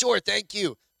 Pauly Shore. Thank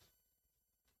you.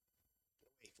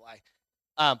 Fly.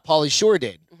 Pauly Shore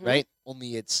did, Mhm. right?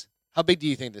 Only it's how big do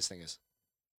you think this thing is?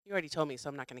 You already told me, so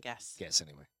I'm not going to guess. Guess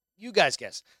anyway. You guys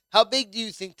guess. How big do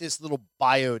you think this little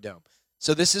biodome?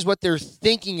 So this is what they're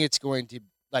thinking it's going to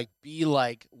be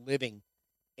like living,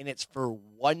 and it's for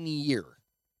 1 year,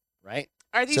 right?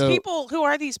 Are these So- people? Who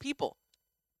are these people?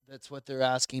 That's what they're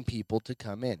asking people to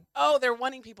come in. Oh, they're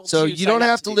wanting people So to you sign don't up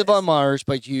have to do live this. on Mars,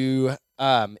 but you,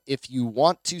 if you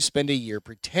want to spend a year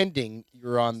pretending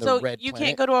you're on the So red you planet,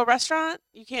 can't go to a restaurant?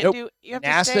 You can't Nope. do. You have to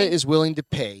NASA stay? is willing to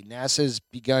pay. NASA's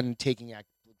begun taking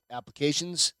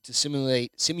applications to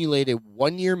simulate a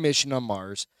 1 year mission on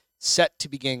Mars, set to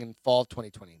begin in fall of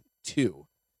 2022.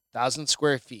 1,000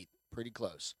 square feet, pretty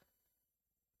close.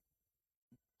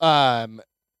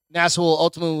 NASA will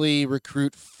ultimately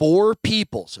recruit 4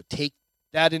 people, so take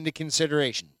that into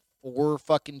consideration. 4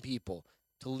 fucking people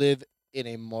to live in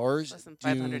a Mars Less than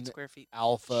 500 dune square feet.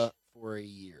 alpha for a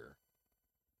year.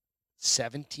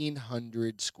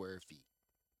 1,700 square feet.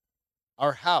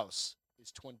 Our house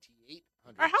is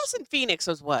 2,800. Our house in Phoenix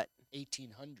was what?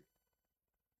 1,800.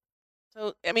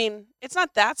 So I mean, it's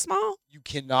not that small. You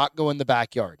cannot go in the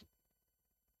backyard.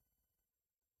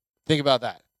 Think about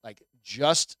that.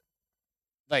 Just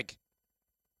like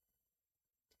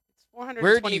It's 425.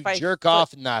 where do you jerk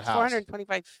off in that house?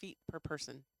 425 feet per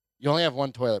person. You only have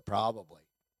one toilet, probably.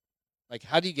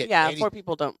 How do you get Yeah, 4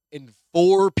 people don't, in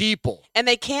 4 people? and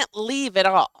they can't leave at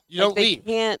all. You don't they leave.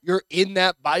 Can't. You're in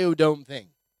that biodome thing.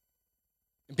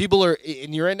 And people are,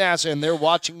 and you're in NASA, and they're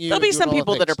watching you. There'll be and doing some all the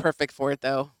people that are things. perfect for it,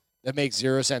 though. That makes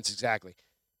 0 sense exactly.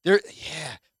 Yeah,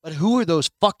 but who are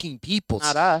those fucking people?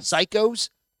 Not us.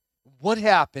 Psychos? What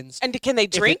happens? And can they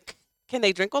it- drink? Can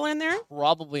they drink while in there?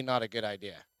 Probably not a good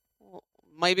idea. Well,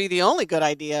 might be the only good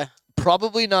idea.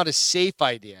 Probably not a safe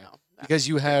idea No, that because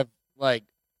you have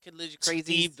could lose you crazy.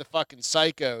 Steve, the fucking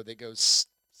psycho that goes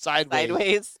sideways,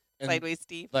 Sideways. and Sideways,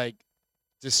 Steve.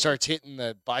 just starts hitting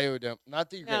the biodome. Not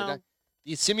that you're gonna No. die.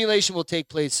 The simulation will take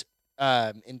place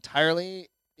entirely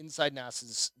inside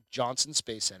NASA's Johnson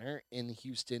Space Center in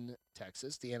Houston,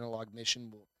 Texas. The analog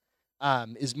mission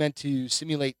is meant to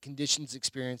simulate conditions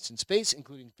experienced in space,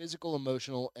 including physical,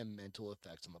 emotional, and mental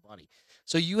effects on the body.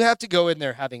 So you have to go in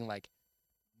there having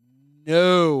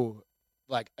no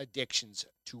addictions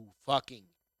to fucking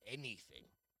anything.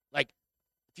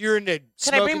 If you're into Can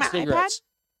I smoking bring my cigarettes,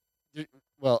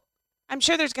 well, I'm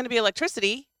sure there's going to be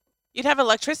electricity. You'd have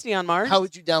electricity on Mars. how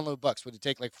would you download books? Would it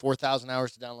take 4,000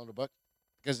 hours to download a book?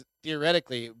 Because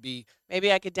theoretically, it would be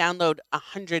Maybe I could download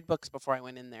 100 books before I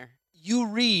went in there. you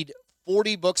read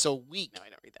 40 books a week. No, I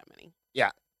don't read that many.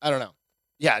 I don't know.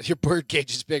 Yeah, your bird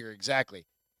cage is bigger, exactly.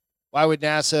 Why would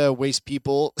NASA waste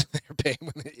people? They're paying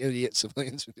when the idiot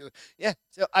civilians would do it. Yeah.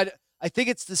 So I think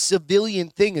it's the civilian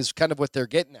thing is kind of what they're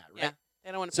getting at, right? Yeah. They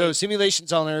don't want to So pay.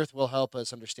 simulations on Earth will help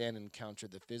us understand and counter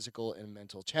the physical and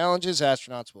mental challenges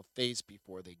astronauts will face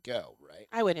before they go, right?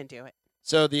 I wouldn't do it.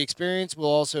 So the experience will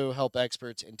also help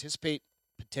experts anticipate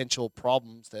potential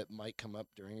problems that might come up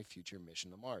during a future mission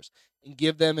to Mars and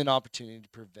give them an opportunity to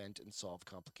prevent and solve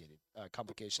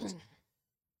complications.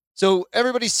 So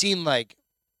everybody's seen like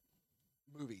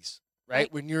movies, right?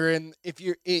 Right. When you're in, if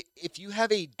you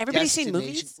have a Everybody's seen destination-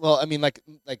 movies? Well, I mean, like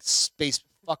space.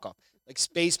 Fuck off. Like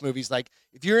space movies. Like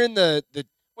if you're in the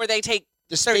Where they take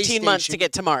space 13 months to station,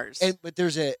 get to Mars. but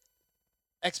there's a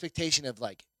expectation of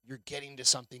like you're getting to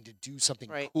something to do something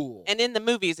Right. cool, And in the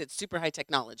movies, it's super high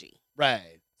technology.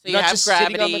 right? So You're you not have just sitting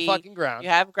on the gravity. fucking ground. You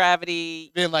have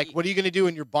gravity. Being like, what are you gonna do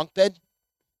in your bunk bed?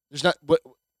 There's not. What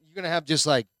you're gonna have just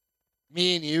like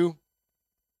me and you,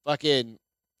 fucking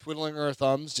twiddling our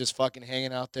thumbs, just fucking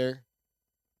hanging out there.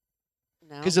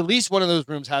 No. Because at least one of those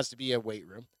rooms has to be a weight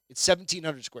room. It's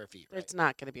 1,700 square feet, right? There's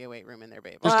not going to be a weight room in there,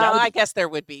 babe. There's Well, gotta I be. guess there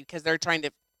would be because they're trying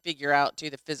to figure out too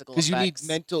the physical. Because you need effects.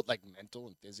 mental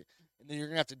and physical, and then you're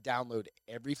gonna have to download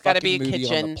every gotta fucking be a movie on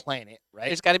kitchen. the planet, right?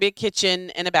 There's got to be a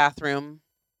kitchen and a bathroom.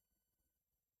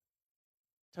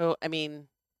 So I mean,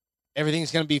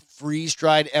 Everything's gonna be freeze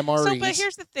dried MREs. so but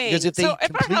here's the thing. Because if they So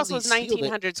if our house completely was sealed it-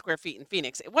 1,900 square feet in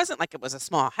Phoenix, it wasn't like it was a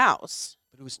small house.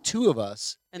 but it was two of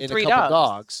us And and 3 a couple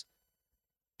dogs. dogs,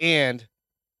 and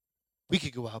we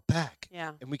could go out back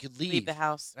Yeah, and we could leave. leave the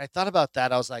house. And I thought about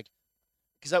that. I was like,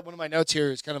 because one of my notes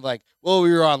here is kind of like, well,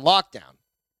 we were on lockdown.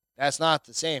 That's not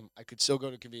the same. I could still go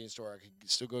to a convenience store. I could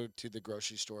still go to the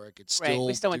grocery store. I could Right. still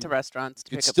We still went to restaurants to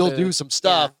could pick up still food. do some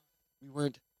stuff. We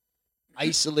weren't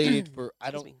isolated for. I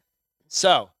Excuse don't. me.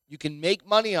 So you can make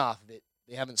money off of it.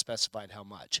 They haven't specified how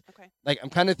much. Okay. Like I'm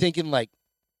kind of thinking like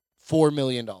 $4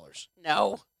 million.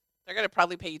 No, they're gonna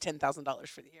probably pay you $10,000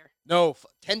 for the year. No,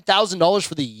 $10,000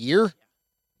 for the year.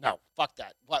 No, fuck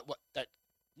that. What that?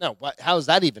 No, what? How is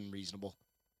that even reasonable?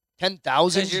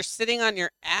 10,000. Because you're sitting on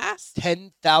your ass.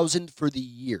 10,000 for the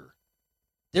year.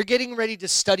 They're getting ready to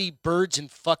study birds in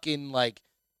fucking like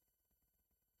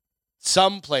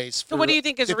someplace. So what do you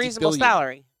think is a 50 reasonable billion.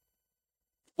 salary?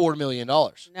 $4 million.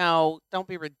 No, don't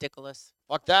be ridiculous.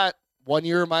 Fuck that. 1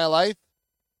 year of my life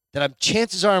that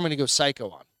chances are I'm going to go psycho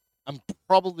on. I'm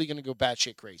probably going to go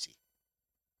batshit crazy.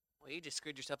 Well, you just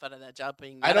screwed yourself out of that job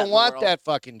being. I nut out don't in the want world. that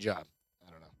fucking job. I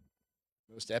don't know.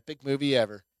 Most epic movie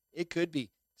ever. It could be,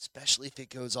 especially if it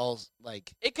goes all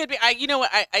like It could be. You know what?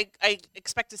 I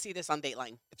expect to see this on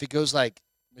Dateline. if it goes like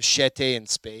Machete in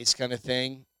space kind of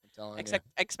thing. I'm telling you.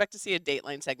 I expect to see a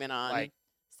Dateline segment on Like-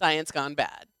 Science Gone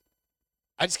Bad.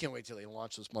 I just can't wait till they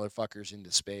launch those motherfuckers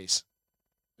into space.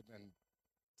 And then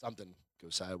something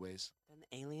goes sideways. Then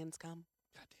the aliens come.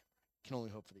 Goddamn. Can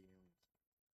only hope for the aliens.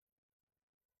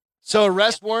 So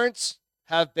arrest warrants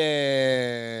have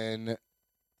been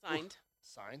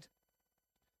Signed.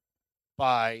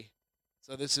 by.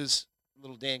 So this is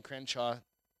little Dan Crenshaw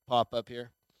pop up here.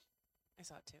 I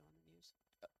saw it too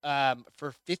on the news.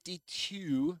 For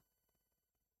 52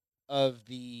 of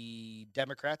the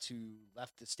Democrats who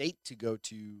left the state to go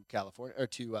to California or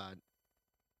to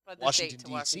But the Washington, state to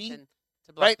D.C., Washington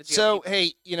to block right. the So GOP.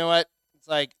 hey, you know what? It's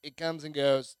like it comes and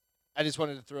goes. I just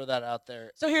wanted to throw that out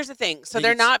there. So here's the thing. So think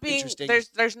they're it's not being interesting.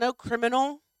 there's no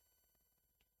criminal.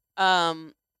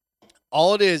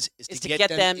 All it is Is to get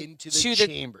them into the to the-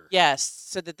 chamber. Yes,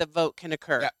 so that the vote can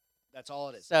occur. Yeah. That's all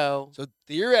it is. So So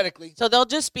theoretically, they'll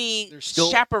just be They're still-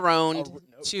 chaperoned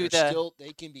no, to they're the still,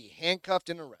 they can be handcuffed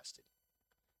and arrested,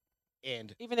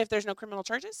 and even if there's no criminal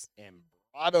charges.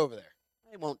 brought over there.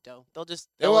 They won't though. They'll just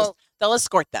They they'll, won't. they'll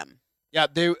escort them. Yeah,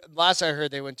 they last I heard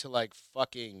they went to like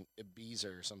fucking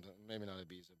Ibiza or something. Maybe not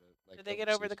Ibiza, but like. Did they get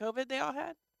over the overseas. COVID they all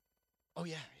had? Oh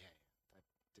yeah. That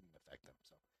didn't affect them.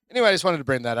 So anyway, I just wanted to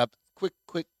bring that up. Quick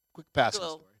passing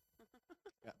Little- story.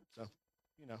 Yeah. So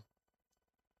you know.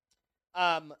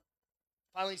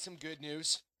 Finally some good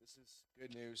news. This is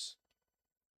good news.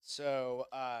 So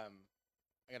I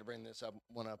got to bring this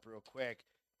one up real quick.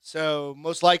 So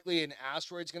most likely an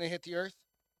asteroid's going to hit the Earth.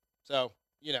 So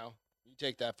you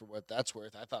take that for what that's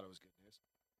worth. I thought it was good news.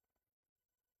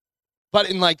 But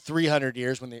in like 300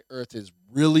 years, when the Earth is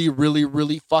really, really,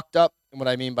 really fucked up, and what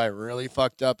I mean by really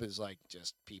fucked up is like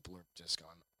just people are just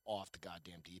gone off the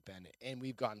goddamn deep end, and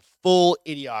we've gone full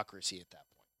idiocracy at that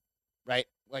point, right?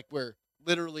 Like we're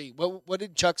literally. What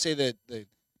did Chuck say?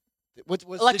 What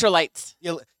was Electrolytes.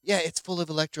 yeah, it's full of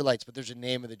electrolytes, but there's a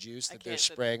name of the juice I that they're can't-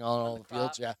 spraying on all the the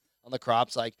fields. crop. Yeah, on the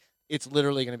crops. Like it's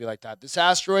literally going to be like that. This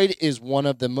asteroid is one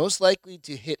of the most likely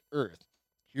to hit Earth.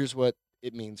 Here's what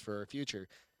it means for our future.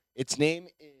 Its name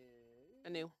is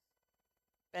Bennu.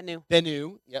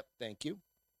 Bennu. Yep, thank you.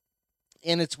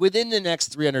 And it's within the next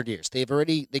 300 years. They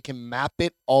can map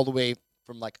it all the way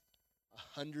from like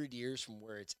 100 years from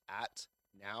where it's at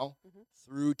now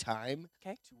through time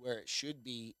to where it should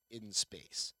be in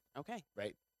space. Okay.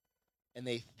 Right? And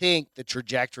they think the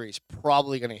trajectory is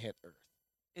probably going to hit Earth.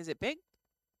 Is it big?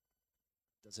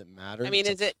 Does it matter? I mean,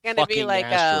 is it going to be like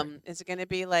is it going to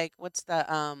be like what's the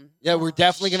Yeah, we're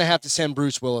definitely going to have to send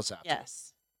Bruce Willis out.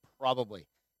 Yes. Probably.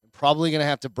 And probably going to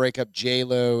have to break up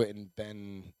J-Lo and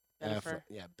Ben Bennifer.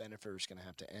 Bennifer's going to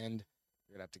have to end.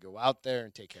 We're going to have to go out there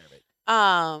and take care of it.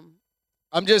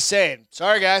 I'm just saying.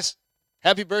 Sorry, guys.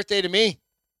 Happy birthday to me. Is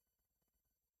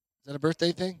that a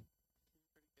birthday thing?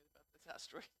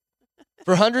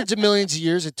 For hundreds of millions of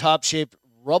years, a top-shaped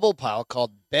rubble pile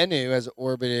called Bennu has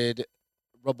orbited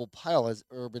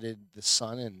the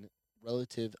sun in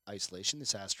relative isolation.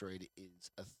 This asteroid is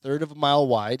a third of a mile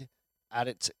wide at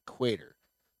its equator.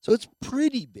 So it's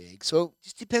pretty big. So it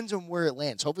just depends on where it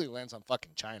lands. Hopefully it lands on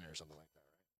fucking China or something like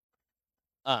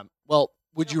that, right? Well,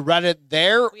 would you run it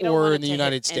there or in the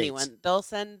United States? Anyone. They'll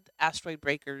send asteroid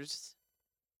breakers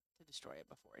to destroy it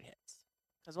before it hits.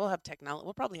 Because we'll have technology.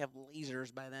 We'll probably have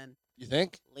lasers by then. You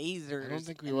think? Lasers. I don't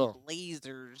think we will.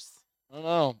 Lasers. I don't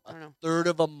know. A third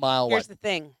of a mile wide. Here's the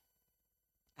thing.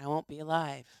 I won't be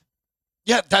alive.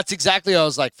 Yeah, that's exactly what I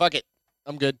was like. Fuck it.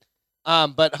 I'm good.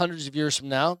 But hundreds of years from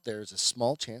now, there's a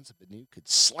small chance that Bennu could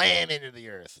slam into the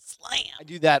Earth. Slam. I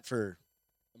do that for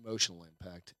emotional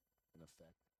impact and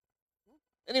effect.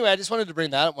 Anyway, I just wanted to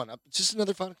bring that one up. It's just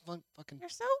another fun fucking. You're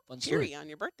so fun cheery story. On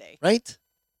your birthday, right?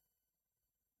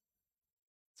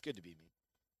 It's good to be me.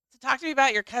 So talk to me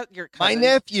about your cousin, my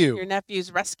nephew, your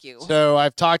nephew's rescue. So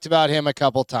I've talked about him a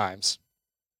couple times.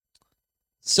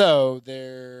 So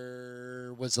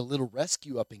there was a little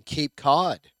rescue up in Cape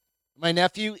Cod. My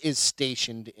nephew is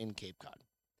stationed in Cape Cod.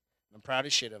 I'm proud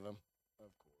as shit of him,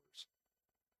 of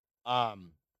course.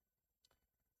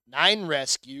 9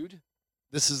 rescued.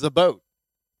 This is the boat,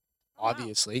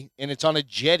 obviously, and it's on a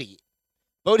jetty.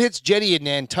 Boat hits jetty in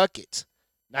Nantucket.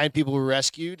 9 people were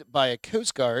rescued by the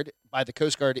Coast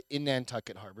Guard in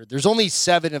Nantucket Harbor. There's only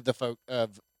 7 of the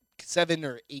 7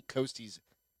 or 8 coasties,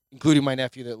 including my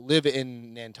nephew, that live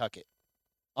in Nantucket,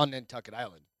 on Nantucket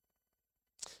Island.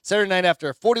 Saturday night, after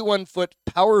a 41-foot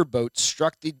power boat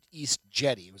struck the east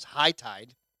jetty, it was high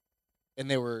tide,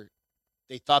 and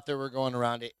they thought they were going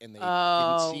around it, and they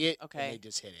didn't see it, and they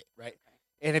just hit it, right? Okay.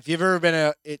 And if you've ever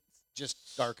been it's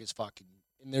just dark as fuck,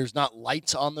 and there's not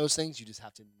lights on those things, you just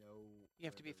have to know. You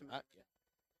have to be familiar. Yeah.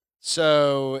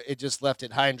 So it just left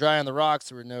it high and dry on the rocks.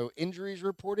 There were no injuries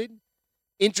reported.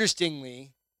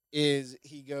 Interestingly,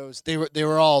 he goes, they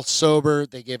were all sober.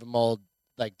 They gave them all,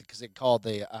 like, because they called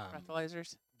the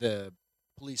breathalyzers, the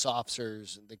police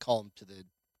officers. They call them so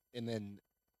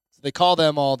they call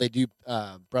them all. They do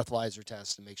breathalyzer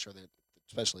tests to make sure that,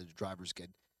 especially the driver's good.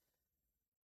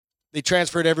 They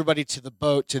transferred everybody to the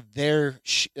boat, to their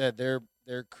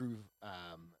crew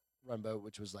run boat,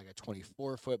 which was like a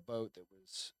 24-foot boat that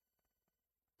was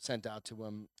sent out to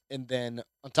them. And then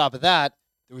on top of that,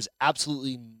 there was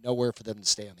absolutely nowhere for them to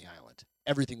stay on the island.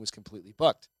 Everything was completely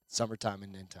booked. Summertime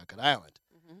in Nantucket Island.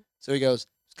 Mm-hmm. So he goes,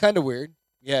 it's kind of weird.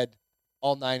 We had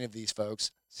all 9 of these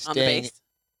folks staying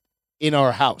in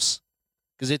our house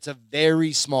because it's a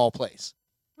very small place.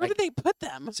 Where did they put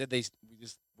them? Said we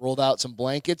just rolled out some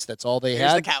blankets. That's all they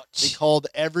Here's had. The couch. They called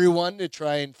everyone to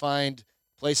try and find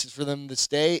places for them to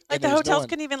stay. Like the hotels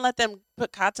couldn't even let them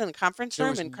put cots in a conference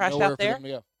room and crash out there? For them to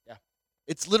go. Yeah.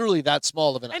 It's literally that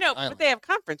small of an island. I know, but they have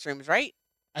conference rooms, right?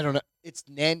 I don't know. It's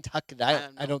Nantucket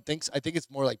Island. I don't think so. I think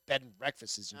it's more like bed and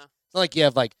breakfast. It's not like you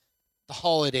have like the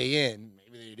Holiday Inn.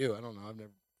 Maybe they do. I don't know.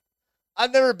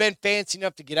 I've never been fancy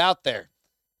enough to get out there.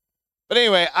 But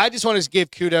anyway, I just wanted to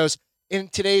give kudos.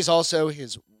 And today's also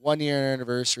his 1-year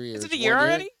anniversary. Is it a year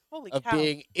already? Holy of cow.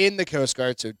 being in the Coast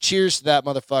Guard. So cheers to that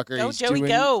motherfucker. Go, He's Joey,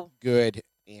 doing go. Good.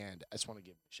 And I just want to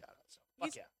give him a shout out. So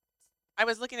fuck yeah. I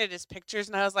was looking at his pictures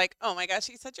and I was like, oh my gosh,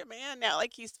 he's such a man now.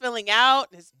 Like he's filling out.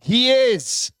 He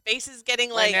is. Face is getting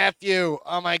my like. nephew.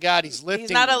 Oh my God. He's lifting.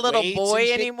 He's not a little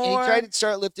boy anymore. And he tried to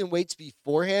start lifting weights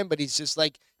beforehand, but he's just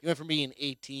like, he went from being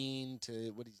 18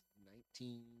 to what he's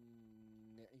 19.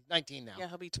 He's 19 now. Yeah,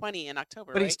 he'll be 20 in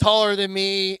October. But he's taller than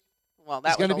me. Well,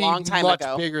 that was a long time ago. He's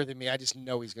much bigger than me. I just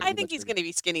know he's going to be I think he's going to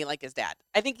be skinny like his dad.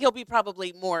 I think he'll be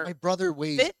probably more My brother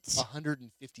weighs fit.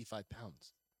 155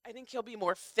 pounds. I think he'll be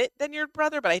more fit than your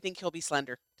brother, but I think he'll be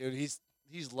slender. Dude, he's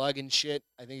lugging shit.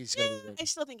 I think he's going to be I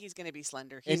still think he's going to be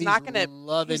slender. He's not going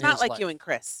to He's not like life. you and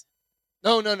Chris.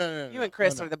 No. You and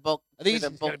Chris are the bulk. I think he's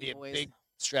going to be boys. a big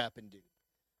strapping dude.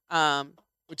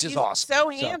 Which is he's awesome. So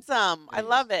handsome. I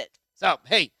love it. So,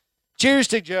 hey, cheers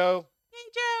to Joe Hey,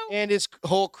 Joe. and his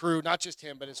whole crew. Not just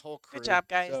him, but his whole crew. Good job,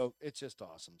 guys. So it's just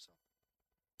awesome. So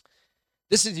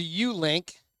this is a U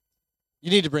link. You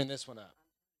need to bring this one up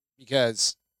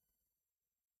because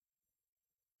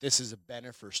this is a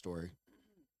Bennifer story.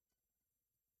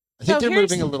 I think they're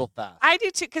moving a little fast. I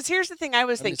do too, because here's the thing I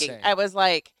was I'm just thinking. saying. I was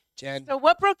like, Jen, so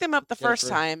what broke them up the first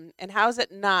Jennifer. time, and how is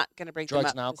it not going to break them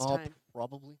drugs up and alcohol, this time?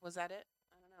 probably. Was that it?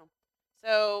 I don't know.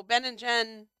 So Ben and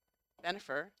Jen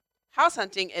Bennifer house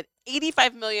hunting at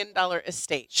 $85 million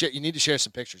estate. Shit, you need to share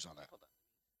some pictures on that.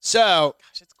 So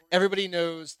Gosh, it's gorgeous. everybody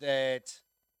knows that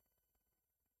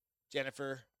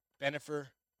Jennifer, Bennifer,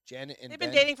 Jen, and They've been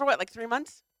Ben. dating for what, like 3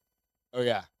 months? Oh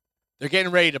yeah, they're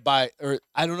getting ready to buy, or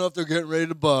I don't know if they're getting ready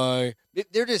to buy.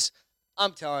 They're just.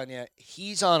 I'm telling you,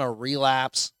 he's on a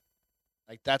relapse.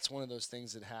 Like that's one of those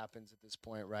things that happens at this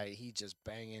point, right? He's just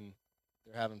banging.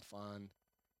 They're having fun,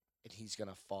 and he's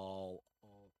gonna fall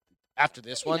after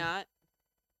this Maybe one. not.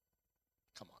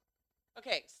 Come on.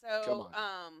 Okay, Come so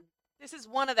on. this is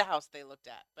one of the house they looked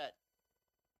at, but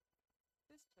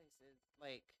this place is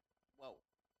like, whoa.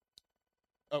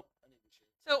 Oh, I need to share.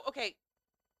 So okay,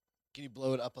 Can you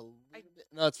blow it up a little bit?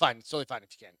 No, it's fine. It's totally fine if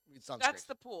you can. It's on that's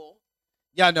screen. the pool.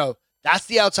 Yeah, no, that's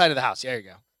the outside of the house. There you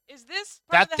go. Is this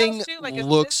part That of the house thing too? Like, is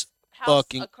looks this house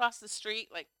fucking- across the street?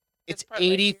 Like, It's this part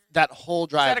right 80. here? That whole Is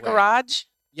driveway. that a garage?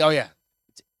 Oh yeah,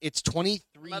 it's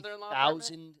Mother-in-law apartment?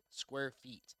 23,000 square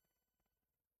feet.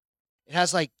 It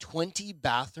has like 20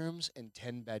 bathrooms and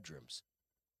 10 bedrooms.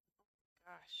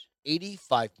 Gosh.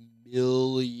 85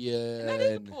 million. And that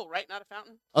is a pool, right? Not a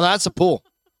fountain? Oh, that's a pool.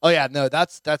 Oh yeah, no,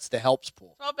 that's the helps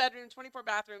pool. 12 bedrooms, 24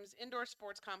 bathrooms, indoor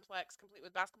sports complex, complete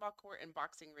with basketball court and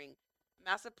boxing ring,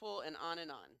 massive pool, and on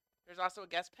and on. There's also a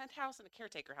guest penthouse and a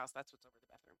caretaker house. That's what's over the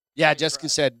bathroom. Yeah, Maybe Jessica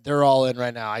garage. said they're all in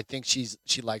right now. I think she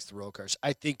likes the roller coaster.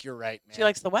 I think you're right, man. She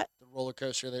likes the what? the roller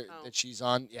coaster that, Oh. that she's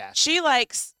on. Yeah, She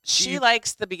likes She-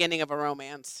 the beginning of a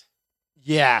romance.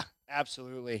 yeah,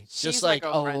 absolutely. She's Just my like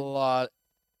a girlfriend. lot.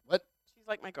 What? She's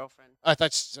like my girlfriend. I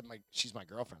thought she said she's my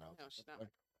girlfriend. No, she's not. This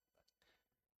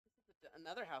is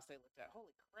another house they looked at.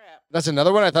 Holy crap. That's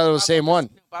another one. I thought it was the same one.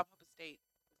 No, Bob Hope Estate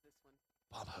is this one.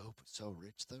 Bob Hope was so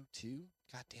rich though too.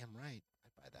 Goddamn right.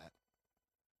 I'd buy that.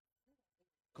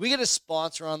 Can we get a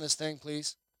sponsor on this thing,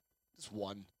 please? Just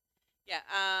one. Yeah.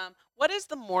 What is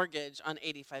the mortgage on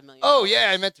 $85 million? Oh yeah,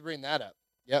 I meant to bring that up.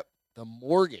 Yep, the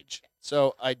mortgage.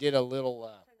 So I did a little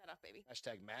Turn that off, baby.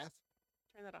 hashtag math.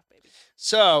 Turn that off, baby.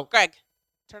 So Greg,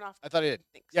 turn off. I thought I did.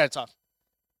 Thanks. Yeah, it's off.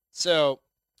 So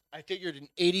I figured an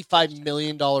 $85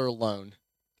 million loan.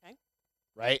 Okay.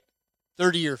 Right?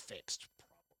 30-year fixed.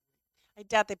 I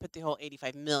doubt they put the whole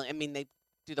 $85 million. I mean, they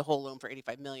do the whole loan for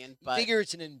 $85 million, You but figure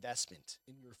it's an investment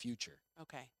in your future.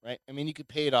 okay. Right? I mean, you could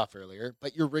pay it off earlier,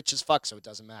 but you're rich as fuck, so it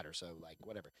doesn't matter. So, like,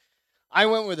 whatever. I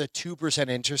went with a 2%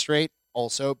 interest rate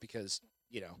also because,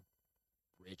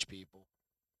 rich people.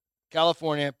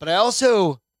 California. But I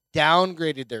also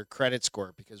downgraded their credit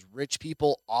score because rich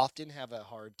people often have a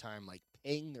hard time, like,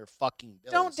 paying their fucking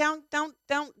bills. Don't.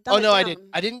 Oh, no, I didn't.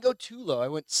 I didn't go too low. I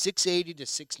went 680 to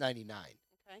 699.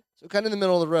 Okay. So kind of in the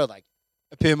middle of the road. Like,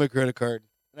 I pay my credit card,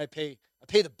 and I pay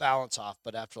the balance off,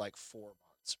 but after like 4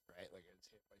 months, right? Like I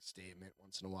hit my statement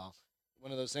once in a while,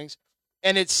 one of those things,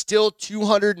 and it's still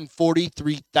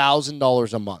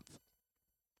 $243,000 a month.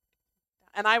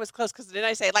 And I was close because didn't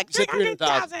I say like You said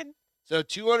 300,000. 300,000? So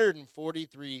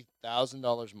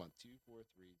 $243,000 a month,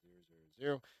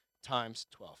 243,000 times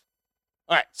 12.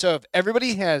 All right. So if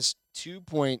everybody has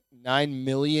 $2.9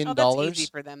 million Oh, that's easy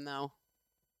for them though.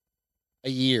 a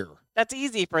year, That's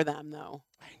easy for them though.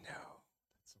 I know.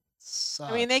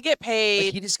 Sucks. I mean, they get paid.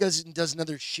 Like he just does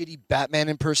another shitty Batman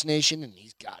impersonation, and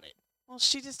he's got it. Well,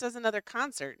 she just does another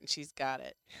concert and she's got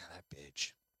it. Yeah, that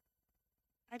bitch.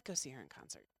 I'd go see her in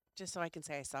concert just so I can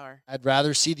say I saw her. I'd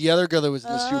rather see the other girl that was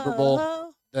in the Super Bowl.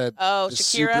 The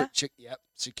Shakira.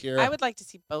 Shakira. I would like to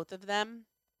see both of them.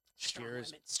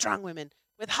 Shakira's. Strong women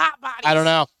with hot bodies. I don't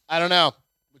know.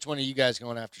 Which one of you guys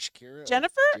going after, Shakira? or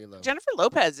Jennifer J-Lo? Jennifer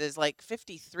Lopez is like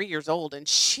 53 years old and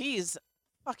she's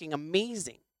fucking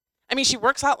amazing. I mean, she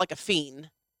works out like a fiend,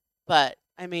 but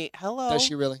I mean, hello. Does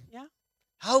she really? Yeah.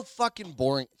 How fucking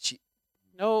boring?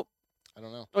 Nope. I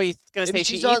don't know. Oh, you gonna Maybe say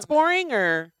she she's on- eats boring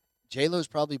or? J-Lo's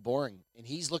probably boring, and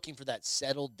he's looking for that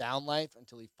settled down life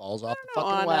until he falls off the I don't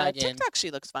know, fucking on wagon. TikTok, she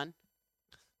looks fun.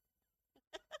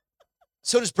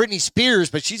 So does Britney Spears,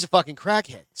 but she's a fucking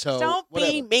crackhead. So Don't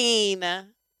whatever. be mean.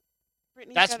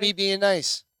 Brittany's That's gotta- me being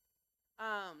nice.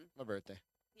 Um. My birthday.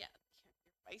 Yeah,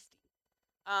 you're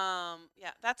feisty.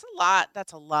 Yeah, that's a lot.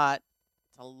 That's a lot.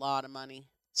 It's a lot of money.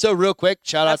 So real quick,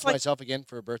 shout out That's to like- myself again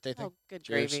for a birthday thing. Oh, good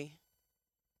Cheers. gravy.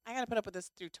 I gotta put up with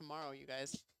this through tomorrow, you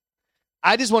guys.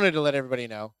 I just wanted to let everybody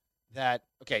know that,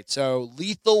 okay, so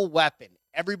Lethal Weapon.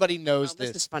 Everybody knows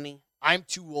This is funny. I'm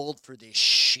too old for this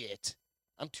shit.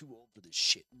 I'm too old for this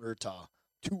shit, Murtaugh.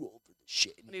 Too old for this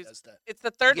shit. And he does it's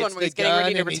the third one where he's getting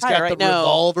ready to retire, he's got right? the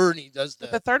revolver, and he does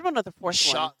the third one or the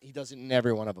fourth one? He does it in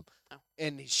every one of them. Oh.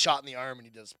 And he's shot in the arm, and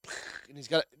he does, and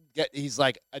he's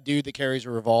like a dude that carries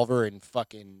a revolver in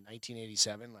fucking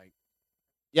 1987. Like,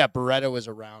 yeah, Beretta was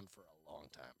around for a long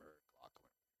time.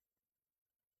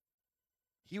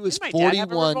 He was Didn't my 41. dad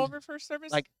have a revolver for service?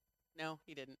 Like, no,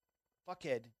 he didn't.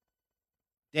 Fuckhead.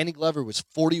 Danny Glover was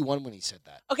 41 when he said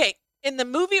that. Okay, in the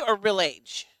movie or real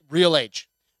age? Real age.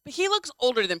 But he looks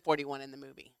older than 41 in the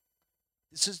movie.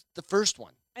 This is the first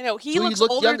one. I know he looks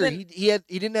looked older younger. than He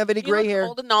didn't have any gray hair.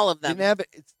 Old in all of them. Didn't have it.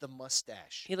 It's the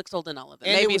mustache. He looks old in all of them.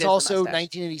 And Maybe it was is also the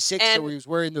mustache. 1986, And so he was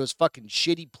wearing those fucking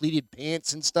shitty pleated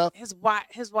pants and stuff. His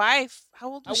wife,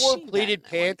 how old was she? I wore pleated then,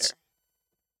 pants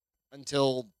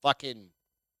until fucking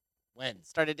when?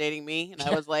 Started dating me, and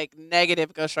I was like,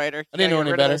 negative, Ghost Rider. I didn't know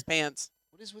any rid of better. those pants.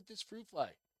 What is with this fruit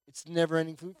fly? It's the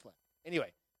never-ending fruit fly.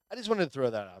 Anyway, I just wanted to throw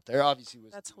that out there. Obviously, it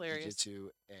was That's hilarious. Jiu-jitsu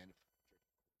and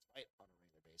fight on a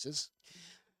regular basis.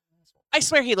 I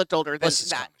swear he looked older than Plus, his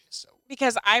that. comedy is so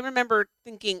Because I remember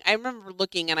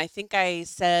looking, and I think I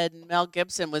said Mel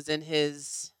Gibson was in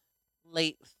his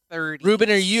late 30s. Ruben,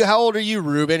 how old are you,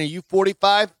 Ruben? Are you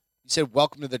 45? You said,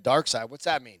 welcome to the dark side. What's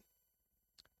that mean?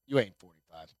 You ain't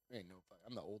 45. You ain't no fuck.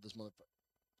 I'm the oldest motherfucker.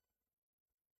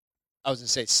 I was going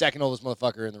to say, second oldest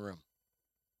motherfucker in the room.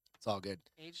 It's all good.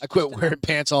 I quit wearing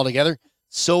pants altogether.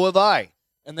 So have I.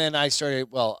 And then I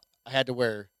had to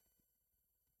wear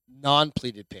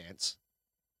non-pleated pants,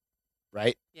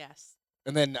 right? Yes.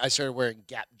 And then I started wearing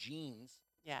Gap jeans.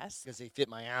 Yes. Because they fit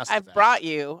my ass. I've brought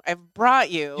you.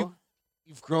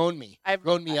 You've grown me. I've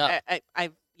grown me up.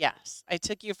 Yes. I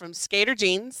took you from skater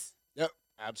jeans. Yep.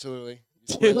 Absolutely.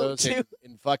 You wear those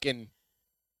in fucking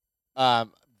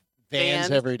Vans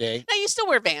every day. No, you still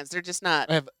wear Vans. They're just not.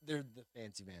 They're the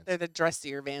fancy Vans. They're the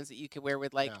dressier Vans that you could wear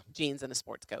with jeans and a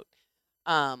sports coat.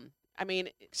 I mean,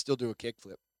 still do a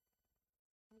kickflip.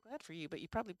 I'm glad for you, but you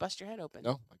probably bust your head open.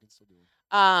 No, I can still do it.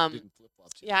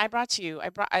 Flip-flops. Yeah, I brought you.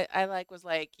 I was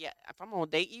like, yeah, if I'm gonna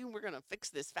date you, we're gonna fix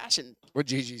this fashion. What'd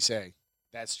Gigi say?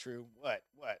 That's true. What?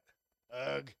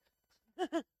 Ugh.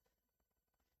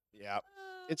 Yeah.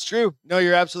 It's true. No,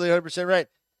 you're absolutely 100% right.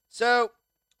 So,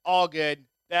 all good.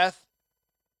 Beth,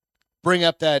 bring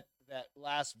up that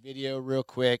last video real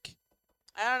quick.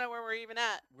 I don't know where we're even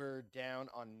at. We're down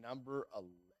on number 11.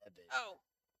 Oh.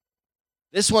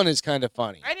 This one is kind of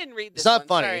funny. I didn't read this. It's not one.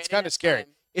 funny. Sorry, It's kind of scary.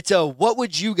 Time. It's a what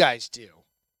would you guys do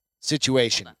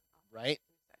situation, right?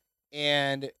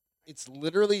 And it's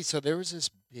literally, so there was this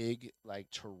big,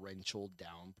 torrential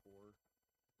downpour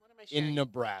in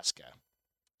Nebraska.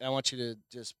 And I want you to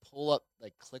just pull up,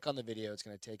 click on the video. It's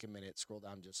going to take a minute. Scroll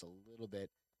down just a little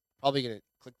bit. Probably going to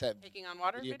click that. Taking on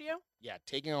water video? Yeah,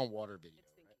 taking on water video.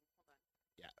 Right?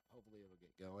 Yeah, hopefully it'll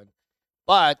get going.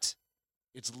 But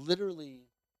it's literally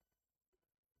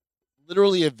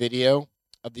a video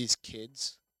of these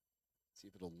kids. Let's see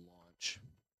if it'll launch.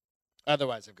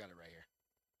 Otherwise, I've got it right here.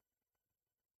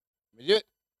 Let me do it.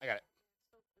 I got it.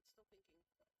 It's still thinking.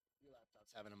 Your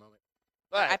laptop's having a moment.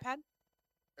 But iPad?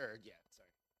 Yeah, sorry.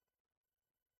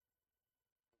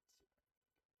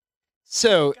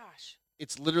 So, gosh.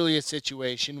 It's literally a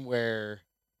situation where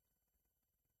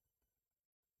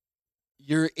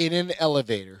you're in an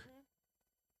elevator,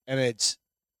 and it's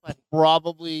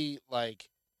probably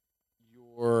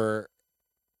your...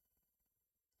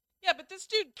 Yeah, but this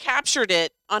dude captured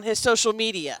it on his social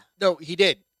media. No, he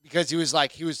did, because they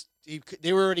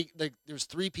were already, there's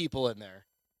 3 people in there.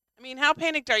 I mean, how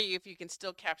panicked are you if you can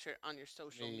still capture it on your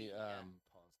social media?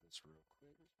 Pause this real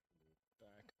quick.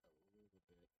 Back a little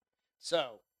bit.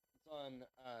 So, it's on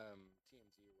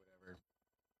TMZ or whatever.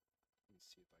 Let me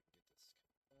see if I can get this up.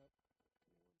 Give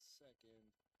me 1 second.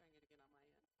 Trying to get it on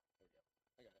my end. There we go.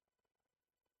 I got it.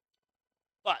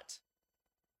 But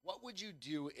what would you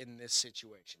do in this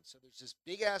situation? So there's this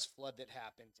big ass flood that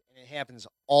happens, and it happens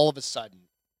all of a sudden.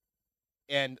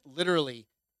 And literally,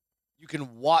 you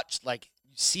can watch, you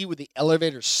see where the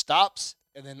elevator stops,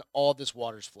 and then all this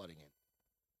water's flooding in.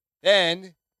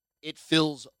 Then it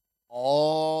fills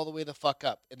all the way the fuck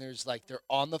up. And there's they're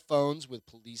on the phones with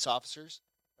police officers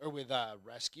or with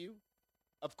rescue.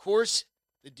 Of course,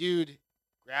 the dude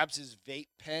grabs his vape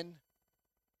pen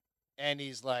and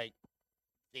he's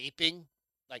vaping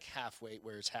halfway,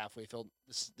 where it's halfway filled.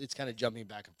 It's kind of jumping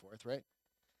back and forth, right?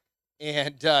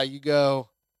 And you go,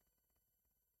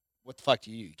 what the fuck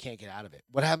do you do? You can't get out of it.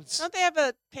 What happens? Don't they have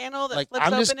a panel that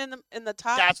flips open in the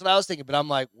top? That's what I was thinking, but I'm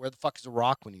like, where the fuck is the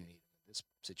rock when you need it in this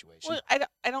situation? Well,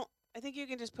 I don't I think you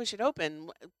can just push it open.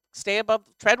 Stay above,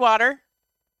 tread water,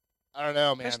 I don't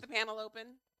know, man. push the panel open.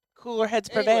 Cooler heads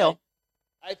Anyway, prevail.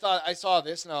 I saw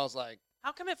this and I was like,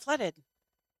 How come it flooded?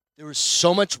 there was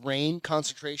so much rain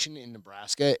concentration in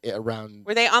Nebraska around.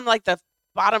 Were they on like the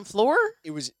bottom floor?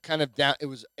 It was kind of down. It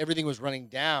was everything was running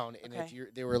down, and Okay.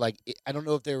 if they were like, I don't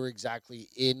know if they were exactly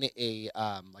in a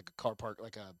like a car park,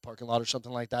 like a parking lot or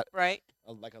something like that, Right.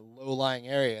 like a low lying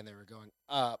area, and they were going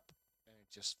up, and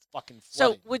it just fucking So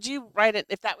flooded. would you ride it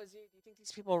if that was you? Do you think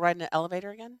these people will ride in an elevator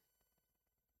again?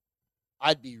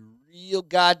 I'd be real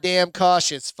goddamn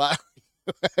cautious if I.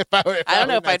 I don't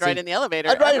know if I'd ride in the elevator.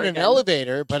 I'd ride ever in an again.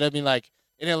 elevator, but I mean, like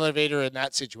an elevator in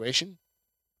that situation.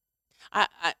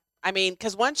 I mean,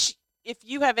 because once if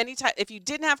you have any type, if you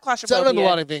didn't have So I have a claustrophobia,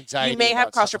 lot of anxiety. you may have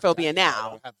about stuff like claustrophobia that. now. I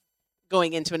don't have-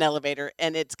 going into an elevator,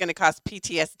 and it's going to cause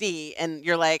PTSD, and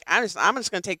you're like, I'm just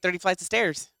going to take 30 flights of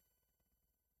stairs.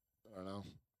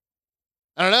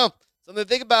 I don't know. Something to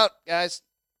think about, guys.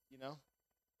 You know,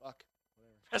 fuck.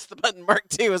 Whatever. Press the button, Mark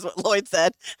 2 is what Lloyd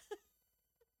said.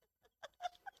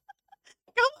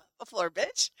 Come on the floor,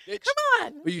 bitch. Bitch. Come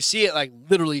on. But you see it like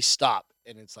literally stop,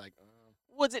 and it's like,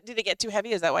 Did it get too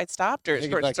heavy? Is that why it stopped, or I it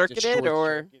think it's like just short-circuited, or?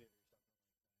 short-circuited.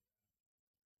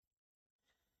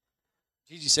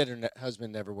 Gigi said her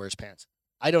husband never wears pants.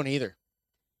 I don't either.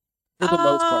 For the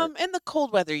most part. In the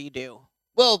cold weather, you do.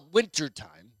 Well, winter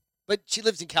time. But she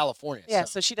lives in California. Yeah,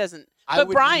 so so she doesn't. I But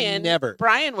would Brian, never.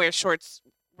 Brian wears shorts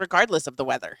regardless of the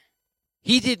weather.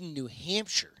 He did in New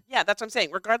Hampshire. Yeah, that's what I'm saying.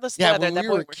 Regardless of Yeah, the weather, when that we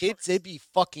boy were wears kids, shorts. they'd be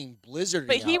fucking blizzarding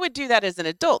But he out. would do that as an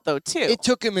adult, though, too. It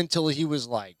took him until he was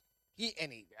like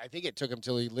I think it took him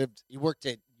until he worked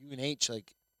at UNH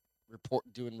like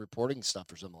doing reporting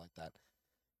stuff or something like that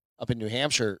up in New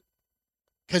Hampshire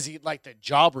because he like the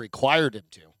job required him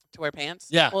to wear pants?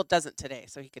 Yeah. Well, it doesn't today,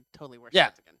 so he could totally wear Yeah.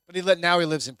 shorts again. but now he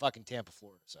lives in fucking Tampa,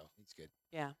 Florida, so he's good.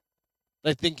 Yeah.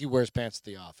 But I think he wears pants at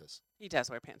the office. He does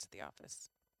wear pants at the office.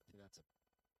 I think that's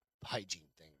a hygiene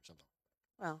thing or something.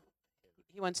 Well,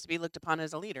 he wants to be looked upon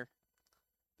as a leader.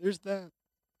 There's that.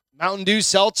 Mountain Dew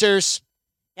seltzers.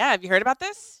 Yeah, have you heard about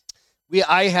this?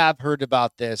 I have heard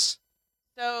about this.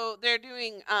 So they're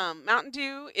doing Mountain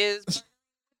Dew is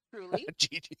truly.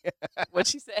 Gigi. What'd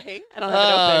she say? I don't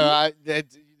have it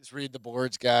open. You just read the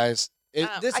boards, guys. This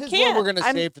I is one can't. we're going to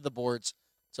I'm- save for the boards.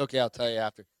 It's okay. I'll tell you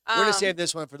after. We're going to save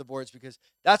this one for the boards because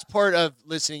that's part of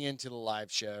listening into the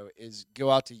live show is go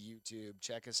out to YouTube.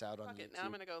 Check us out on Fuck it, YouTube. now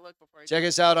I'm gonna go look before I Check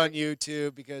us out on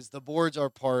YouTube because the boards are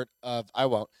part of. I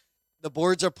won't. The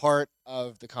boards are part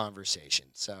of the conversation.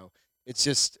 So it's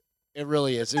just, it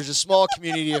really is. There's a small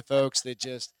community of folks that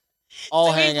just all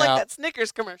So he's hang like out. that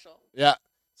Snickers commercial. Yeah.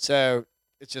 So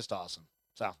it's just awesome.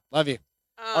 So love you.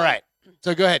 Um, All right.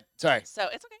 So go ahead. Sorry. So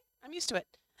it's okay. I'm used to it.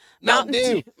 Mountain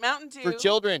Dew Mountain Dew for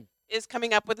children. is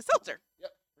coming up with a seltzer.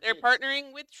 Yep. They're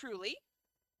partnering with Truly.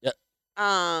 Yep.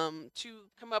 To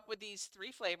come up with these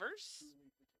 3 flavors.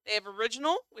 They have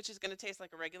original, which is going to taste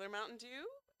like a regular Mountain Dew,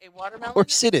 a Of watermelon,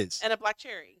 course it is. and a black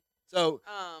cherry. So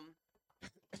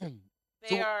They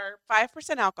So- are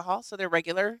 5% alcohol, so they're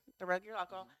regular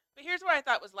alcohol. But here's what I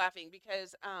thought was laughing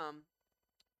because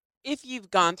if you've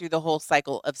gone through the whole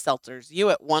cycle of seltzers, you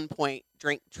at one point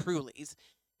drink Trulies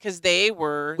because they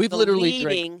were we've the literally leading.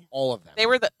 drank all of them. They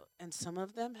were and some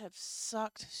of them have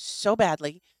sucked so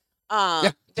badly.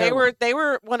 Yeah, They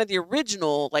were one of the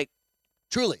original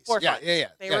Truly's. Yeah, forefront. yeah, yeah.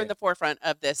 They yeah, were in the forefront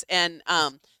of this, and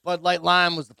Bud Light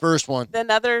Lime was the first one.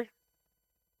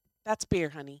 that's beer,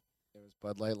 honey. It was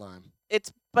Bud Light Lime.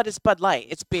 It's Bud Light.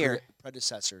 It's beer.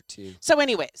 Predecessor to. So,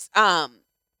 anyways, then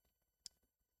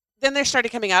there started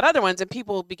coming out other ones, and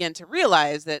people began to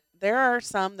realize that there are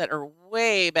some that are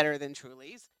way better than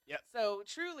Truly's. Yep. So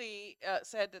Truly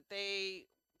said that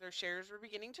their shares were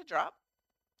beginning to drop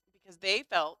because they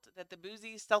felt that the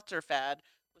boozy seltzer fad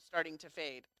was starting to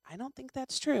fade. I don't think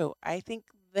that's true. I think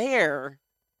their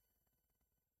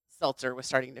seltzer was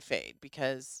starting to fade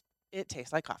because it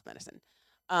tastes like cough medicine.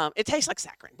 It tastes like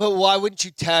saccharin. But why wouldn't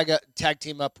you tag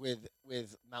team up with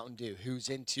Mountain Dew, who's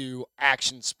into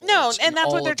action sports? No, and that's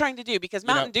what all they're of- trying to do because you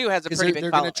know, Mountain Dew has a 'cause pretty they're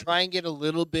big going following. to try and get a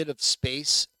little bit of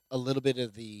space, a little bit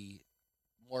of the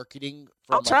marketing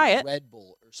from I'll try it. Red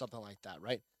Bull or something like that,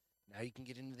 right? Now you can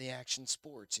get into the action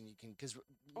sports, and you can because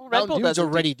Well, Red Mountain Bull Dew's doesn't do-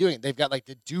 already doing it. They've got like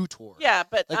the Dew Tour. Yeah,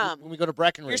 but Like when we go to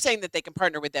Breckenridge. you're saying that they can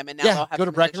partner with them, and now yeah, they'll have go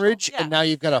to some additional- Breckenridge, Yeah. and now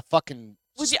you've got a fucking.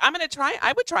 I'm gonna try.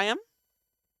 I would try them.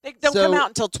 They don't come So- out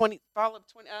until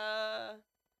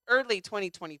early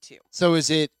 2022. So it's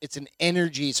an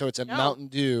energy. So it's a No, Mountain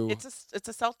Dew. It's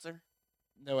a seltzer.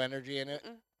 No energy in it.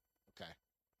 Mm-mm. Okay.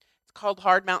 It's called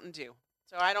Hard Mountain Dew.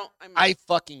 So I I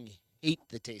fucking hate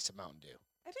the taste of Mountain Dew.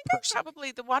 I I think Personally.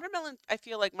 probably the watermelon. I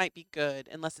feel like might be good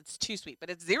unless it's too sweet, but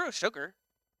it's 0 sugar.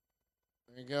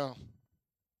 There you go.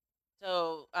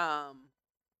 So,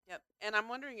 yep. And I'm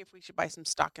wondering if we should buy some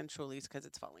stock and Trulies because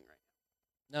it's falling right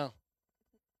No.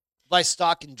 Buy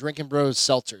stock in Drinking Bros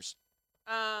seltzers.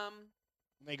 now.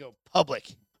 When they go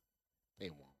public, they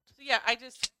won't. So yeah,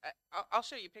 I'll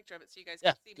show you a picture of it so you guys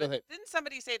Yeah, can see. go But ahead. didn't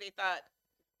somebody say they thought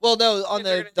Well, no, on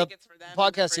they're the gonna think it's for them in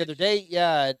podcast the other fridge? day,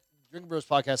 yeah, Drinking Bros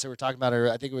podcast, they were talking about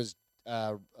it. I think it was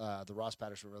the Ross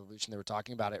Patterson Revolution. They were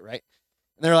talking about it, right?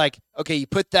 And they're like, okay, you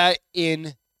put that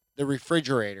in the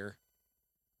refrigerator,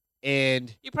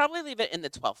 and You probably leave it in the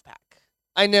 12 pack.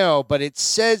 I know, but it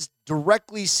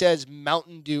directly says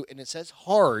Mountain Dew, and it says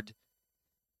hard.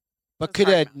 But It's could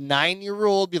hard a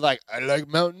 9-year-old be like, I like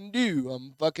Mountain Dew.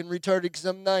 I'm fucking retarded because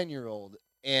I'm 9-year-old,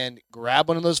 and grab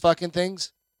one of those fucking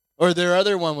things? Or their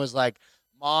other one was like,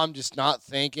 mom just not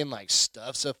thinking, like,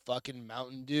 stuffs a fucking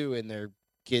Mountain Dew in their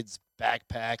kid's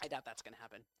backpack. I doubt that's gonna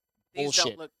happen.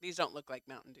 Bullshit. These don't look like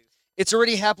Mountain Dews. It's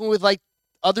already happened with, like,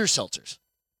 other seltzers.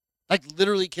 Like,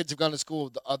 literally, kids have gone to school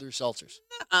with the other seltzers.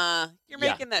 You're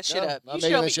Yeah. making that shit No, up. I'm You making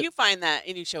show that me. shit- You find that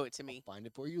and you show it to me. Find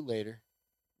it for you later.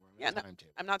 We're on a Yeah, no,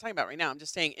 timetable. I'm not talking about right now. I'm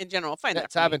just saying in general. Find Yeah, that.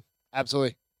 it's For me. happened.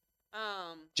 Absolutely.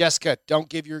 Um. Jessica, don't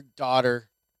give your daughter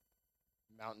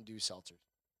Mountain Dew seltzer.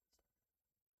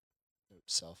 Note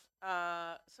self.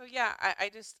 So yeah,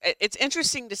 it's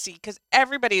interesting to see because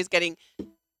everybody is getting.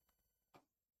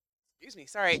 Excuse me.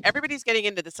 Sorry, everybody's getting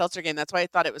into the seltzer game. That's why I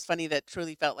thought it was funny that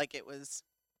Truly felt like it was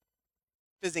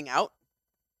fizzing out.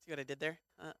 See what I did there?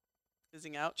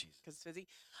 Fizzing out Jeez. because it's fizzy.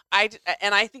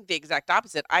 And I think the exact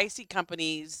opposite. I see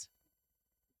companies.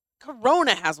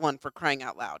 Corona has one for crying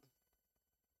out loud.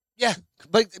 Yeah,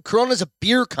 but Corona's a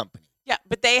beer company. Yeah,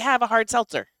 but they have a hard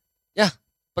seltzer.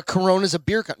 But Corona's a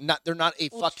beer company. They're not a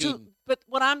Well, fucking. But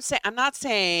what I'm saying,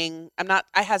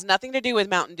 it has nothing to do with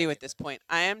Mountain Dew at this point.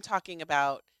 I am talking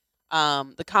about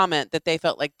the comment that they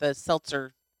felt like the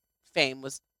seltzer fame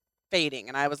was fading.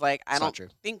 And I was like, I It's not don't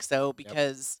true. think so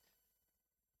because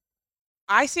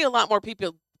I see a lot more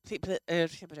people. Happy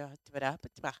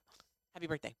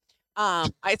birthday.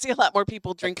 I see a lot more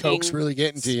people That drinking Coke's really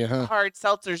getting to you, huh? hard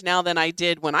seltzers now than I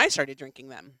did when I started drinking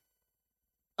them.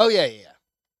 Oh, yeah, yeah, yeah.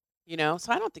 You know,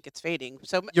 so I don't think it's fading.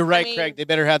 So You're right, I mean, Craig. They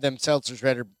better have them seltzers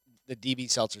ready, the DB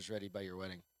seltzers ready by your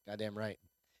wedding. Goddamn right.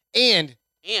 And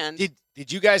And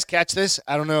did you guys catch this?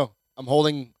 I don't know. I'm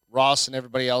holding Ross and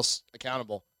everybody else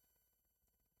accountable.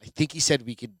 I think he said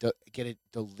we could get it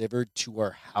delivered to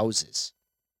our houses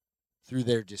through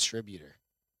their distributor.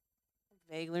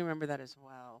 vaguely remember that as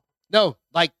well. No,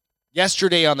 like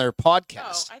yesterday on their Oh,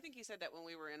 podcast. I think he said that when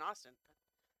we were in Austin.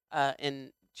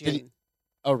 In Did he- June.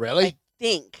 Oh, really? I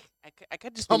think. I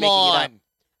could just be Come making it up. on.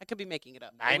 I could be making it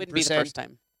up. It wouldn't be the 9%. first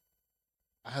time.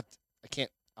 I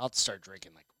can't. I'll have to start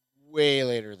drinking like way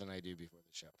later than I do before the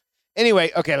show.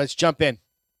 Anyway, okay, let's jump in.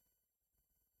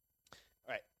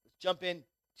 All right, let's jump in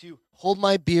to hold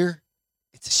my beer.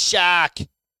 It's a shock.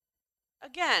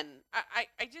 Again,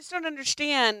 I just don't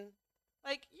understand.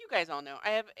 Like you guys all know,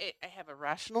 I have a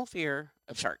rational fear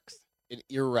of sharks. An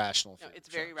irrational. No, fear it's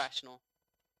of very sharks. rational.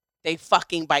 They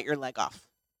fucking bite your leg off.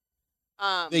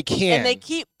 They can. And they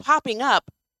keep popping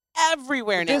up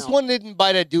everywhere now. This one didn't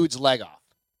bite a dude's leg off.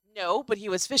 No, but he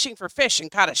was fishing for fish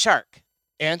and caught a shark.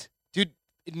 And dude,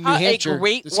 in New Caught Hampshire, a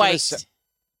great this is gonna white.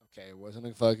 Okay, it wasn't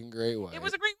a fucking great white. It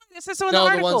was a great white. It says so in no, the the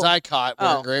article. ones I caught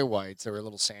weren't Oh. gray whites. They were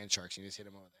little sand sharks. You just hit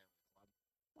them over there.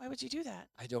 Why would you do that?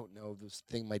 I don't know this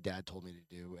thing my dad told me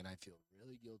to do, and I feel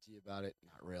really guilty about it.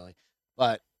 Not really,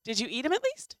 but Did you eat him at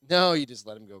least? no, you just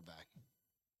let him go back.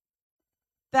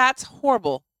 That's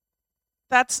horrible.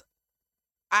 That's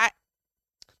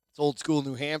It's old school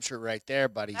New Hampshire right there,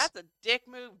 buddies. a dick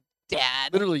move,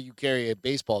 Dad. Literally, you carry a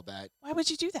baseball bat Why would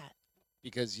you do that?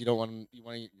 because you want to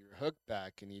get your hook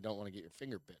back, and you don't want to get your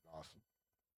finger bitten off.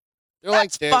 They're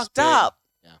That's like this fucked big. up.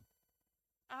 Yeah.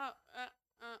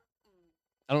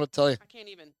 I don't know what to tell you. I can't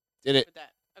even Did it? with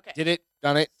that. Okay. Did it?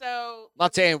 Done it? So I'm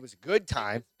not saying it was a good this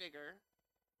time. is bigger.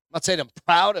 I'm not saying I'm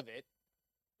proud of it.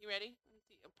 You ready?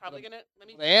 I'm probably gonna let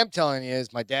me. What I am telling you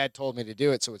is my dad told me to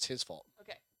do it, so it's his fault.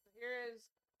 Okay. So here is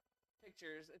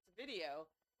pictures. It's a video.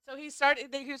 So he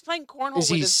started. He was playing cornhole Is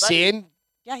with he his buddy. sin?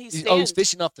 Yeah, he's He's sand.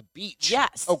 fishing off the beach.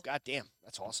 Yes. Oh, goddamn.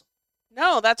 That's awesome.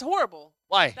 No, that's horrible.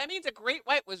 Why? That means a great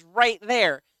white was right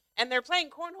there. And they're playing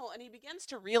cornhole, and he begins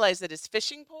to realize that his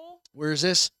fishing pole Where is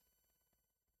this?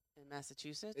 in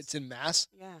Massachusetts. It's in Mass.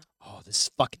 yeah. Oh, this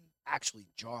is fucking actually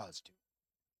Jaws, dude.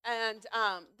 And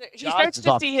he Jaws starts is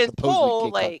to off see his supposedly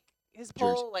pole Cape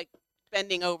Cod, like Jersey.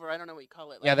 bending over. I don't know what you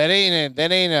call it. Yeah, like-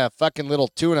 that ain't a fucking little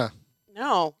tuna.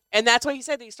 No, And that's why he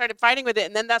said that he started fighting with it.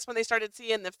 And then that's when they started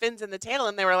seeing the fins and the tail.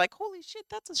 And they were like, holy shit,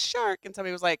 that's a shark. And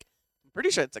somebody was like, I'm pretty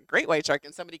sure it's a great white shark.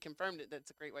 And somebody confirmed it that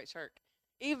it's a great white shark.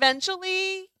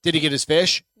 Eventually. Did he get his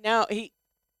fish? No,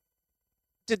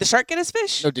 did the shark get his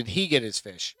fish? No, did he get his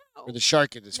fish? No. Or the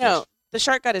shark get his No, fish? the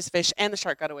shark got his fish and the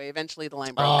shark got away. Eventually the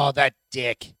line broke. Oh, that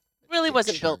dick. Really dick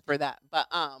wasn't shark. built for that. But,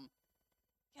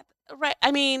 yeah, right.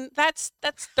 I mean, that's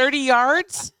 30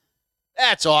 yards.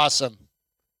 That's awesome.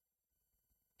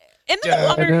 Isn't the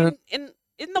water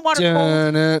in the water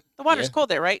cold? The water's cold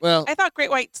there, right? Well, I thought great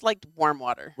whites liked warm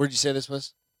water. where'd you say this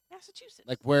was? Massachusetts.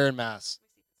 Like where in Mass?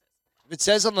 If it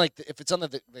says on if it's on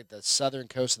the southern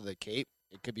coast of the Cape,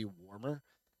 it could be warmer.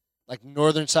 Like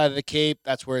northern side of the Cape,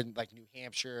 that's where in like New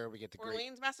Hampshire we get the great.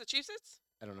 Orleans, Massachusetts?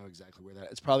 I don't know exactly where that.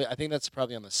 It's probably. I think that's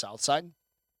probably on the south side.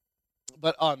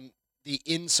 But on the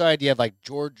inside, you have like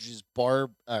George's Bar,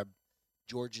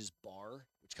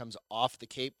 which comes off the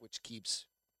Cape, which keeps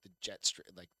the jet stream,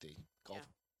 like the Gulf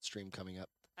Stream, coming up.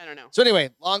 I don't know. So anyway,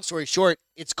 long story short,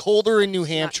 it's colder in New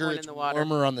Hampshire. going in It's the water.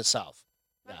 warmer on the south.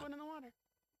 Not going in the water.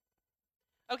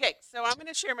 Okay, so I'm going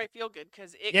to share my feel good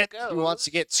because it goes. He wants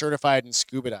to get certified in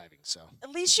scuba diving, so. At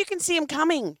least you can see him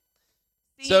coming.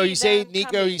 So you say, them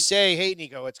Nico, coming. you say, hey,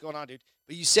 Nico, what's going on, dude?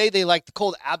 But you say they like the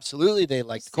cold. Absolutely, they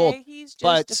like You the cold. say he's just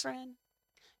but- a friend.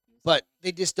 But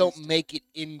they just don't Just a make it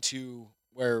into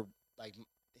where, like,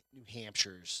 New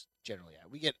Hampshire's generally at.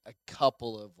 We get a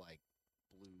couple of, like,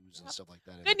 blues and Yep. stuff like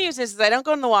that. Good news is I don't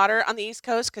go in the water on the East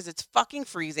Coast because it's fucking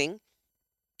freezing.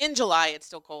 In July, it's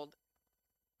still cold.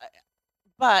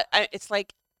 But it's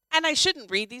like, and I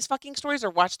shouldn't read these fucking stories or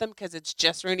watch them because it's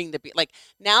just ruining the beach. Like,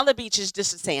 now the beach is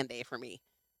just a sand day for me.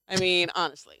 I mean,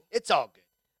 honestly. It's all good.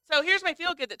 So here's my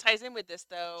feel good that ties in with this,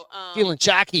 though. Feeling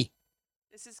shacky.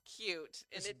 This is cute,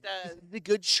 and This it is- does. This is the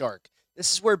good shark.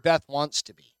 This is where Beth wants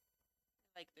to be.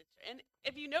 Like the, and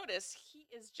if you notice, he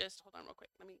is just. Hold on, real quick.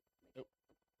 Let me.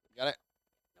 Got it?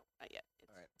 No, not yet.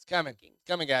 All right. It's coming. working. It's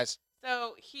coming, guys.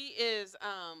 So he is.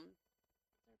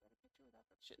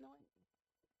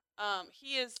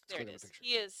 He is. There get it a is. picture.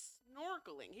 He is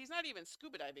snorkeling. He's not even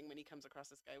scuba diving when he comes across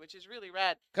this guy, which is really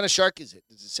rad. What kind of shark is it?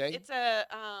 Does it say? It's a.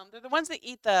 They're the ones that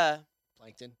eat the.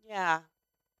 Plankton. Yeah.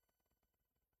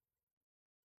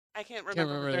 I can't Can't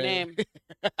remember their name.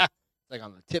 It's like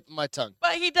on the tip of my tongue.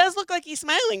 But he does look like he's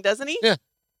smiling, doesn't he? Yeah.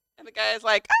 And the guy is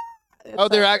like, ah! Oh,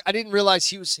 It's I didn't realize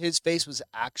his face was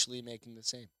actually making the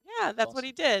same. yeah, that's what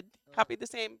he did. Oh. Copied the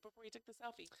same before he took the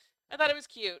selfie. I thought it was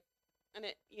cute, and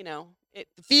it,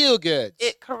 The feel goods.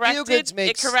 it corrected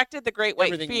makes the great white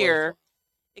everything fear. worthwhile.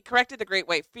 It corrected the great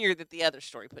white fear that the other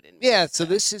story put in. Yeah, so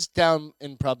this is down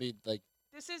in probably like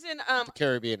This is in the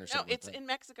Caribbean or no, something. it's like that. in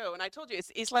Mexico, and I told you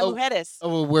it's Isla Oh, Mujeres.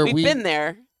 Oh, where We've been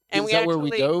there, and is we that actually where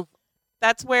we dove?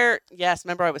 That's where. Yes,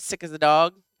 remember I was sick as a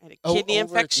dog. I had a Oh, kidney over at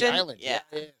the infection. island. Yeah,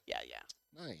 Yeah.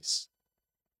 yeah. Nice.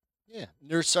 Yeah,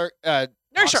 nurse shark. Nurse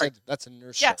shark. Hawkshead, that's a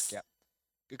nurse Yes. shark.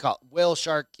 Yeah, good call. Whale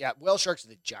shark. Yeah, whale sharks are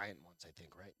the giant ones, I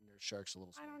think, right? Nurse sharks a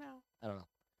little. I Smaller. don't know.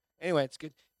 Anyway, it's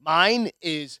good. Mine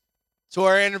is. So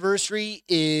our anniversary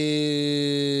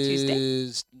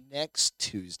is next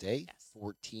Tuesday. Yes.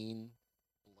 14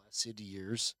 blessed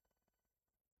years.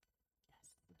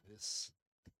 This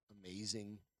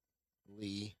amazingly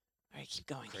All right, keep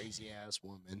going. crazy ass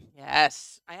woman.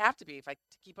 Yes, I have to be if I to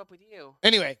keep up with you.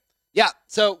 Anyway, yeah.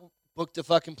 So booked a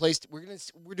fucking place.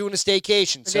 We're doing a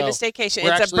staycation. We're So doing a staycation.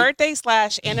 we're It's actually- a birthday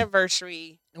 /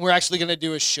 anniversary. and we're actually gonna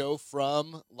do a show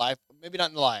from live. Maybe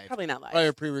not live. Probably not live. Probably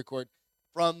a pre-record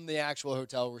from the actual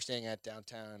hotel we're staying at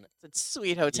downtown. It's a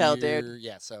sweet hotel, dude. here.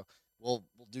 Yeah. So we'll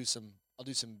do some. I'll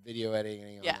do some video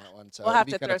editing on Yeah. that one. So We'll it'll have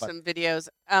be to kinda throw fun. some videos.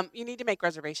 You need to make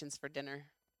reservations for dinner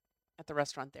at the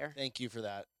restaurant there. Thank you for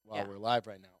that. While Yeah. we're live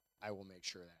right now, I will make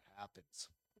sure that happens.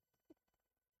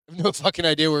 I have no fucking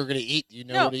idea where we're gonna eat. Do you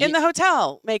know No, where to in eat? the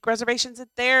hotel. Make reservations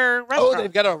at their Oh, restaurant.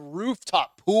 they've got a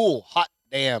rooftop pool. Hot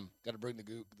damn! Got to bring the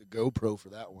GoPro for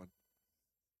that one.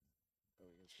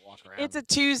 Just walk around. It's a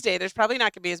Tuesday. There's probably not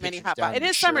going to be as many Pictures hot down bodies. It your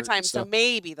is shirt and summertime, so stuff.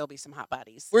 maybe there'll be some hot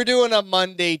bodies. We're doing a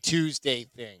Monday Tuesday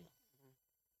thing.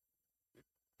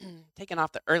 Taking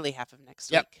off the early half of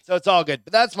next Yep. week. So it's all good.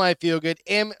 But that's my feel good.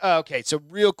 Okay. So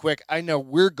real quick, I know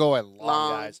we're going long,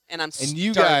 Long, guys. and I'm And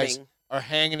you guys starving. are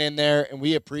hanging in there, and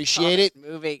we Oh, appreciate this it.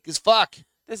 movie. Cause fuck.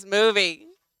 This movie.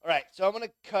 All right, so I'm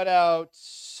gonna cut out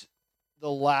the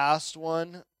last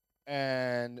one,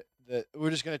 and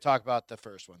we're just gonna talk about the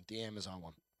first one, the Amazon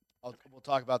one. We'll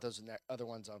talk about those other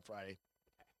ones on Friday.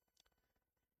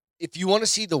 If you want to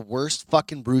see the worst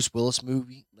fucking Bruce Willis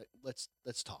movie, let's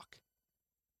talk.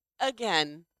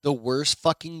 Again, The worst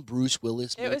fucking Bruce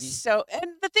Willis it movie. was so.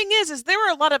 And the thing is there were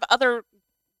a lot of other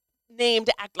named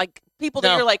act like people that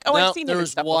No, you're like, oh, no, I've seen him there in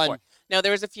was stuff one. before. No,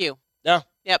 there was a few. No.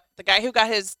 Yep. The guy who got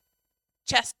his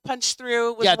chest punched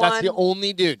through was Yeah, one. that's the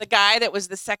only dude. The guy that was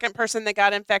the second person that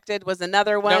got infected was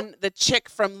another one. Nope. The chick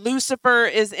from Lucifer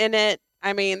is in it.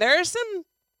 I mean, there are some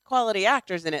quality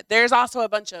actors in it. There's also a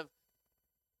bunch of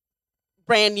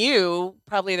brand new,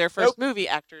 probably their first movie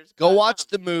actors. Go watch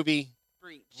the movie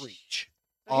Breach.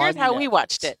 So here's how we Netflix.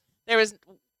 watched it. There was,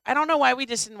 I don't know why we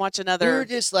just didn't watch another. We were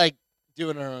just like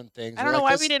doing our own things. I don't know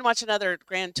why we didn't watch another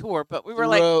grand tour, but we were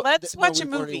like, let's watch a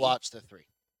We've already movie. watched the 3.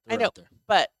 I know,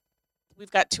 but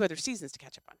we've got 2 other seasons to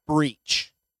catch up on.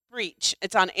 Breach.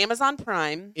 It's on Amazon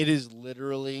Prime. It is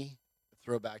literally a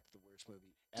throwback to the worst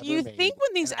movie ever Do you made. think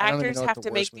when these And I don't even actors know what have the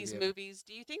to make worst these movie ever- movies,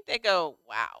 do you think they go,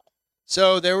 wow?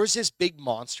 So there was this big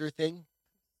monster thing,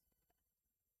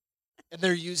 and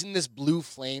they're using this blue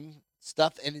flame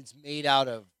stuff, and it's made out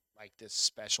of like this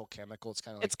special chemical. It's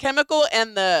kind of like It's chemical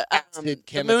and the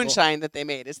chemical. moonshine that they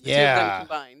made is the two of Yeah. them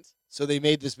combined. so they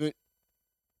made this moon.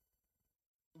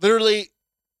 Literally,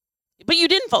 But you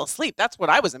didn't fall asleep. That's what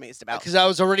I was amazed about. because I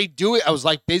was already doing. I was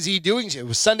like busy doing shit. It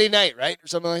was Sunday night, right, or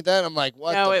something like that. I'm like,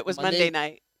 what? No, the it was Monday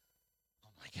night. Oh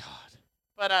my god!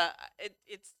 But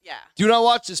it's yeah. Do not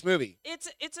watch this movie. It's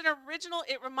an original.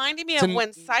 It reminded me It's of when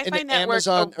Sci-Fi an Network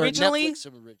Amazon originally. or Netflix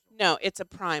original. No, it's a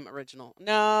Prime original.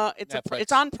 No, it's Netflix.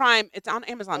 it's on Prime. It's on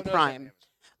Amazon Oh, no, it's Prime. on Amazon.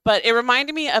 But it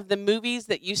reminded me of the movies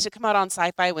that used to come out on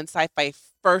Sci-Fi when Sci-Fi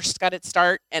first got its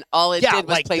start, and all it did was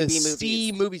like play the B movies.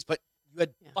 C movies, but you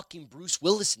had Yeah. fucking Bruce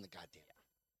Willis in the goddamn.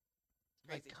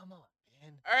 Like, Crazy. come on,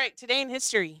 man. All right, today in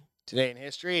history. Today in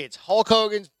history, it's Hulk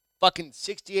Hogan's fucking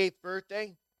 68th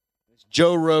birthday. It's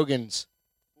Joe Rogan's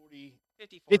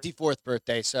 54. 54th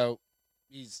birthday. So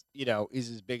he's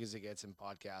as big as it gets in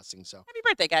podcasting. So Happy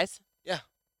birthday, guys. Yeah.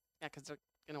 Yeah, because we're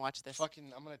going to watch this.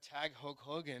 fucking, I'm gonna tag Hulk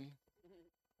Hogan.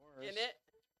 In it.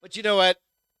 But you know what?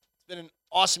 It's been an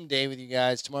awesome day with you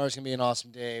guys. Tomorrow's going to be an awesome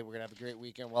day. We're going to have a great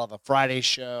weekend. We'll have a Friday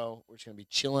show. We're just going to be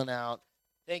chilling out.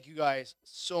 Thank you guys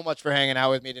so much for hanging out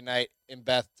with me tonight and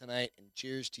Beth tonight. And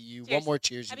cheers to you. Cheers. One more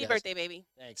cheers, Happy you guys. birthday, baby.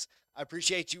 Thanks. I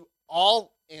appreciate you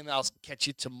all. And I'll catch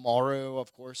you tomorrow,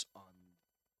 of course, on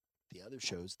the other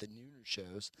shows, the nooner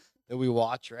shows that we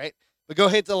watch, right? But go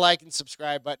hit the like and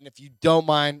subscribe button. If you don't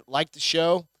mind, like the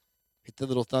show, hit the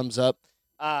little thumbs up.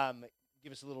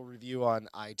 Give us a little review on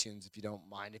iTunes if you don't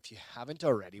mind. If you haven't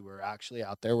already, we're actually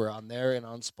out there. We're on there and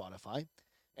on Spotify.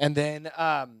 And then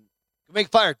go make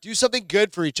fire. Do something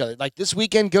good for each other. Like this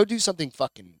weekend, go do something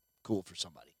fucking cool for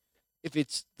somebody. If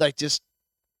it's like just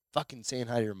fucking saying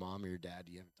hi to your mom or your dad,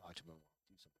 you haven't talked to them.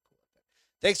 Do something cool like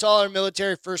that. Thanks to all our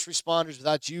military first responders.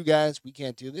 Without you guys, we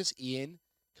can't do this. Ian,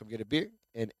 come get a beer.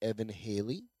 And Evan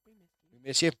Haley, we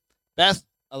miss you. Beth,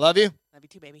 I love you. Love you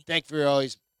too, baby. Thank you for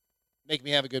always making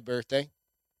me have a good birthday.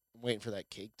 I'm waiting for that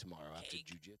cake tomorrow after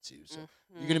jiu-jitsu. So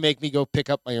you're going to make me go pick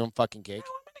up my own fucking cake?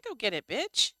 No, I'm going to go get it,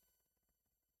 bitch.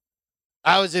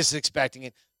 I was just expecting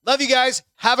it. Love you guys.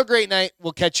 Have a great night.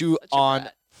 We'll catch you Such a on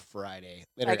brat. Friday.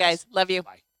 Later, Bye, guys. Love you.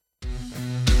 Bye.